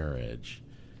your marriage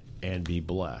and be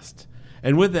blessed.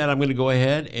 And with that, I'm going to go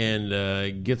ahead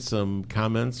and get some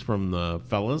comments from the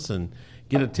fellas and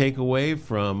get a takeaway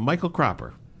from Michael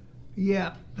Cropper.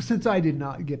 Yeah, since I did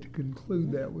not get to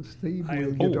conclude that with Steve, we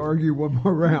didn't get to argue one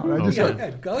more round. I just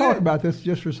Go talk ahead. about this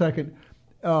just for a second.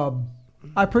 I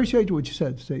appreciate what you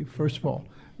said, Steve. First of all,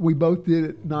 we both did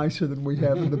it nicer than we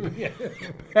have in the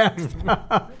past,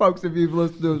 folks. If you've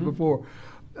listened to us before,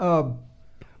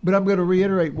 but I'm going to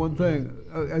reiterate one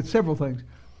thing, several things.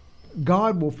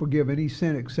 God will forgive any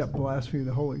sin except blasphemy of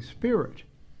the Holy Spirit.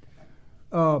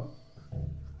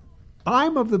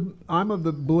 I'm of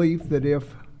the belief that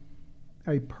if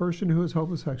a person who is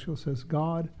homosexual says,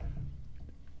 God,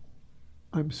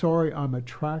 I'm sorry, I'm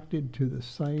attracted to the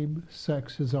same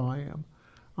sex as I am.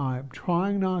 I'm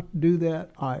trying not to do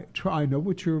that. I know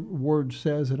what your word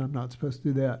says, and I'm not supposed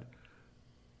to do that.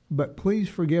 But please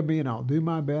forgive me, and I'll do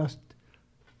my best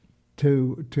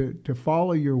to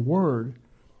follow your word.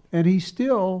 And he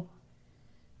still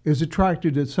is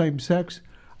attracted to the same sex.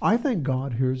 I think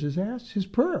God hears his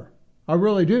prayer. I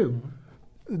really do.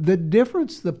 The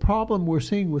difference, the problem we're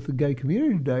seeing with the gay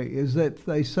community today is that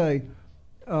they say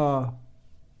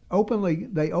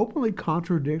openly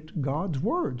contradict God's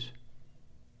words.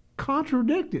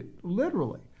 Contradict it,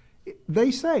 literally.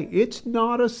 They say it's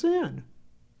not a sin.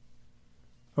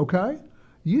 Okay?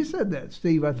 You said that,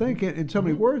 Steve, I think, in so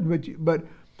many words, but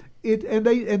then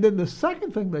the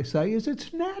second thing they say is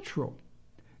it's natural.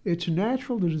 It's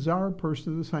natural to desire a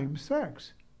person of the same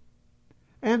sex.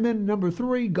 And then number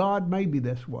 3, God may be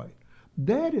this way.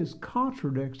 That is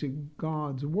contradicting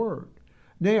God's word.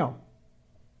 Now,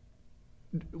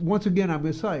 once again, I'm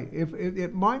going to say, if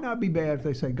it might not be bad if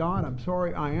they say, God, I'm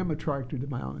sorry, I am attracted to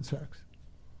my own sex.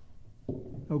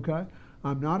 Okay?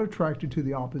 I'm not attracted to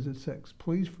the opposite sex.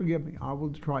 Please forgive me. I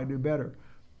will try to do better.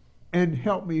 And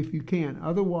help me if you can.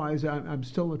 Otherwise, I'm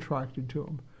still attracted to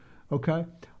them. Okay?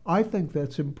 I think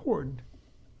that's important.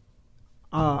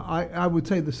 I would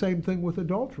say the same thing with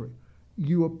adultery.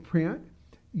 You repent.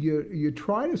 You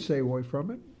try to stay away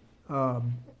from it.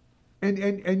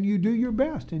 And you do your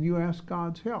best, and you ask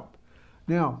God's help.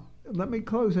 Now, let me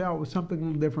close out with something a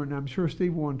little different. I'm sure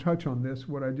Steve will want to touch on this,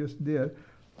 what I just did.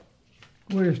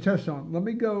 We just touched on. Let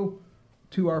me go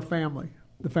to our family,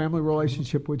 the family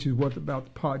relationship, which is what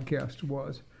about the podcast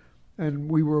was. And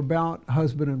we were about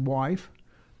husband and wife,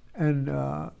 and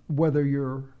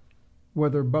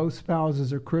whether both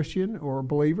spouses are Christian or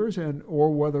believers,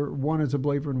 or whether one is a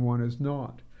believer and one is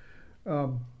not.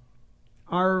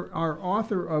 Our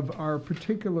author of our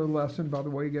particular lesson, by the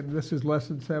way, again, this is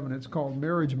lesson 7. It's called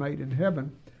Marriage Made in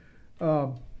Heaven.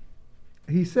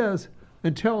 He says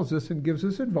and tells us and gives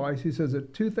us advice. He says a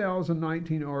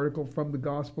 2019 article from the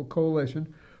Gospel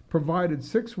Coalition provided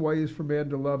 6 ways for men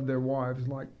to love their wives.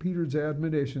 Like Peter's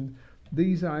admonition,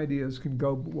 these ideas can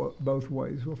go both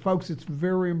ways. Well, folks, it's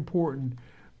very important.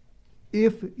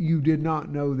 If you did not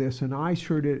know this, and I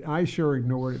sure did, I sure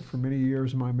ignored it for many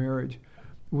years in my marriage,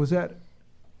 was that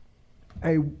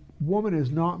a woman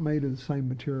is not made of the same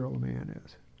material a man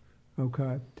is.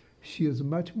 Okay? She is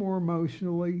much more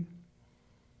emotionally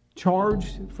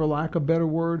charged, for lack of a better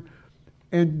word,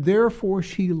 and therefore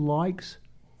she likes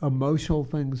emotional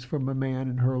things from a man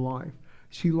in her life.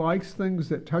 She likes things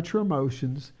that touch her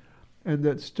emotions and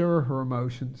that stir her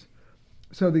emotions.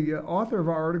 So the author of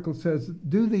our article says,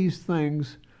 do these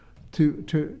things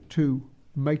to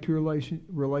make your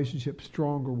relationship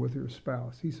stronger with your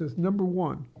spouse. He says, number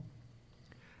 1,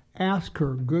 ask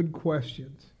her good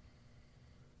questions.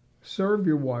 Serve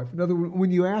your wife. In other words,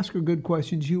 when you ask her good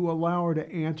questions, you allow her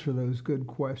to answer those good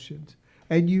questions.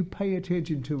 and you pay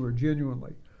attention to her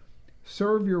genuinely.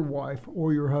 Serve your wife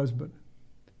or your husband.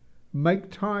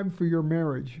 Make time for your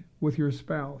marriage with your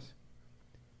spouse.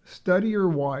 Study your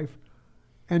wife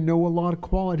and know a lot of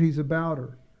qualities about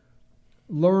her.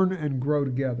 Learn and grow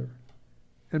together.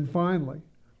 And finally,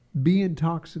 be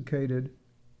intoxicated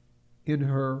in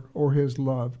her or his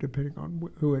love, depending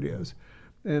on who it is.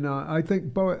 And I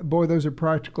think, boy, those are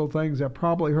practical things. I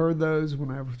probably heard those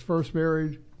when I was first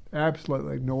married.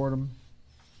 Absolutely ignored them.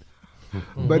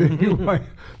 But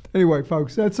anyway,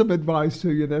 folks, that's some advice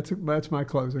to you. That's my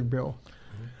closing, Bill.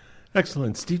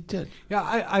 Excellent. Steve Titch. Yeah,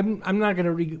 I'm not going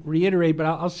to reiterate, but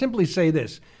I'll simply say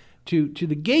this. To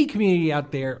the gay community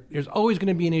out there, there's always going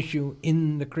to be an issue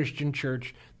in the Christian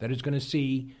church that is going to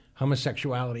see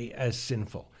homosexuality as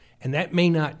sinful. And that may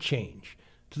not change.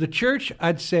 To the church,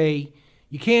 I'd say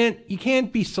you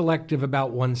can't be selective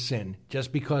about one sin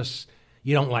just because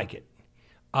you don't like it.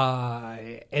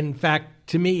 In fact,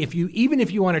 to me, even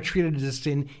if you want to treat it as a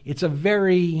sin, it's a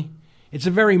very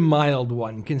mild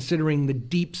one, considering the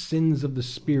deep sins of the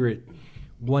spirit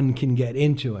one can get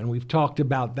into. And we've talked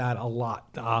about that a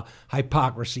lot.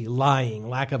 Hypocrisy, lying,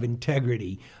 lack of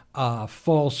integrity,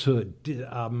 falsehood,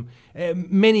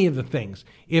 many of the things.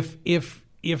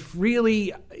 If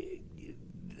really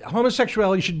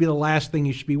homosexuality should be the last thing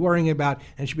you should be worrying about,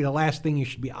 and should be the last thing you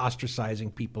should be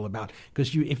ostracizing people about.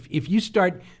 Because if you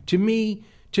start, to me,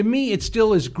 it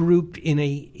still is grouped in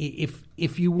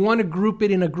if you want to group it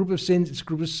in a group of sins, it's a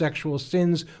group of sexual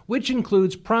sins, which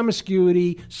includes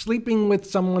promiscuity, sleeping with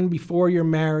someone before you're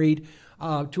married,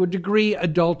 to a degree,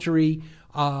 adultery,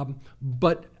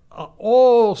 but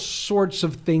all sorts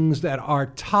of things that are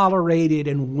tolerated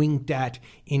and winked at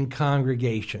in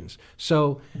congregations.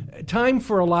 So time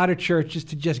for a lot of churches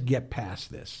to just get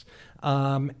past this.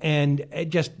 And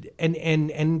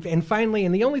finally,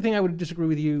 and the only thing I would disagree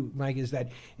with you, Mike, is that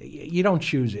you don't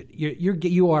choose it.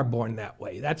 You are born that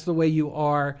way. That's the way you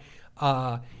are,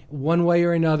 one way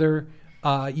or another.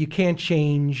 You can't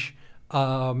change.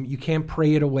 You can't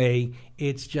pray it away.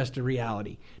 It's just a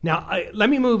reality. Now, let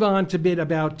me move on to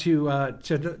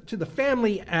the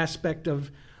family aspect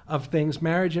of things,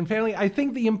 marriage and family. I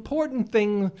think the important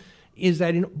thing is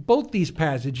that in both these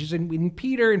passages, in 1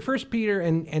 Peter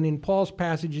and in Paul's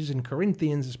passages in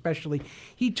Corinthians especially,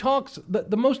 he talks,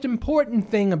 the most important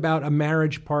thing about a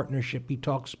marriage partnership he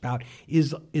talks about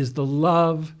is the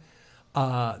love,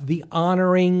 the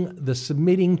honoring, the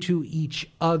submitting to each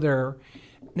other.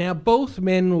 Now, both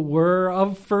men were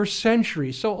of first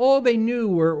century, so all they knew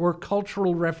were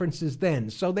cultural references then.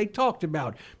 So they talked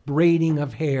about braiding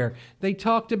of hair. They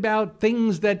talked about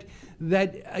things that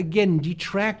again,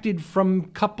 detracted from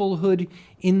couplehood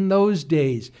in those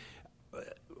days.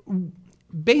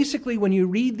 Basically, when you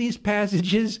read these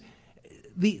passages,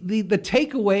 the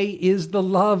takeaway is the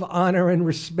love, honor, and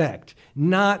respect,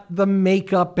 not the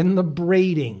makeup and the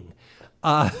braiding.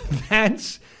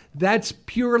 That's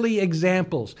purely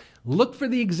examples. Look for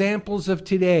the examples of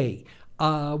today,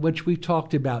 which we've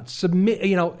talked about.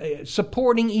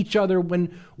 Supporting each other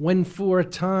when for a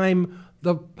time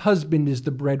the husband is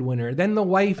the breadwinner, then the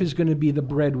wife is going to be the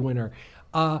breadwinner.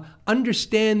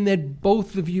 Understand that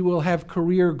both of you will have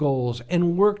career goals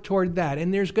and work toward that,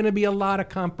 and there's going to be a lot of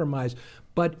compromise.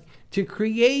 But to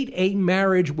create a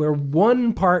marriage where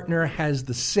one partner has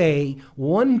the say,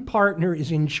 one partner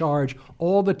is in charge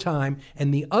all the time,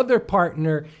 and the other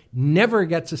partner never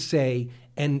gets a say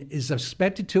and is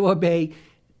expected to obey,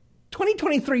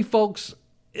 2023, folks,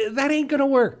 that ain't going to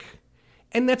work.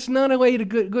 And that's not a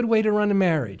good way to run a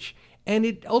marriage. And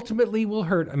it ultimately will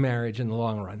hurt a marriage in the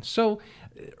long run. So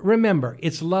remember,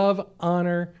 it's love,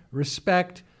 honor,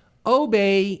 respect,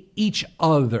 obey each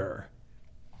other.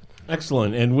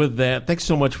 Excellent. And with that, thanks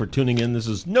so much for tuning in. This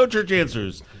is No Church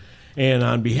Answers. And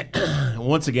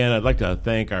once again, I'd like to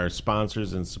thank our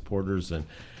sponsors and supporters. And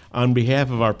on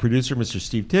behalf of our producer, Mr.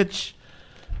 Steve Titch,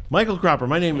 Michael Cropper,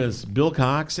 my name is Bill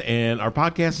Cox, and our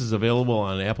podcast is available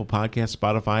on Apple Podcasts,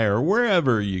 Spotify, or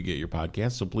wherever you get your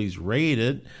podcasts. So please rate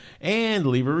it and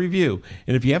leave a review.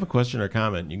 And if you have a question or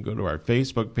comment, you can go to our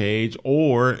Facebook page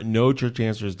or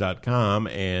nochurchanswers.com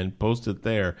and post it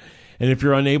there. And if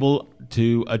you're unable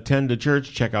to attend a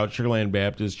church, check out Sugarland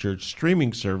Baptist Church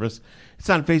streaming service. It's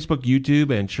on Facebook,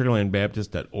 YouTube, and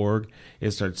sugarlandbaptist.org.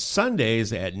 It starts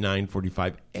Sundays at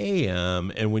 9:45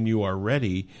 a.m. And when you are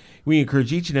ready, we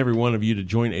encourage each and every one of you to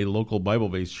join a local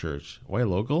Bible-based church. Why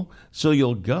local? So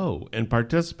you'll go and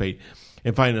participate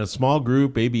and find a small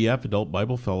group, ABF, Adult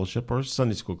Bible Fellowship, or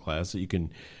Sunday school class that you can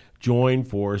join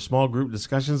for small group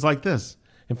discussions like this.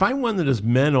 And find one that is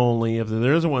men only. If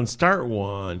there isn't one, start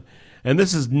one. And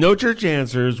this is No Church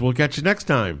Answers. We'll catch you next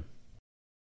time.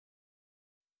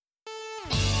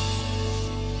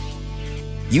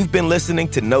 You've been listening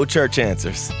to No Church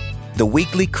Answers, the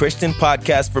weekly Christian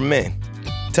podcast for men.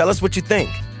 Tell us what you think.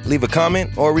 Leave a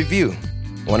comment or a review.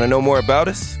 Want to know more about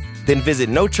us? Then visit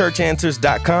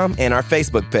nochurchanswers.com and our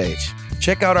Facebook page.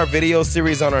 Check out our video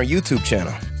series on our YouTube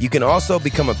channel. You can also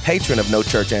become a patron of No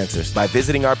Church Answers by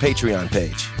visiting our Patreon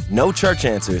page. No Church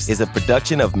Answers is a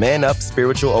production of Man Up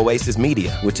Spiritual Oasis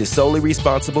Media, which is solely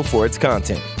responsible for its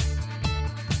content.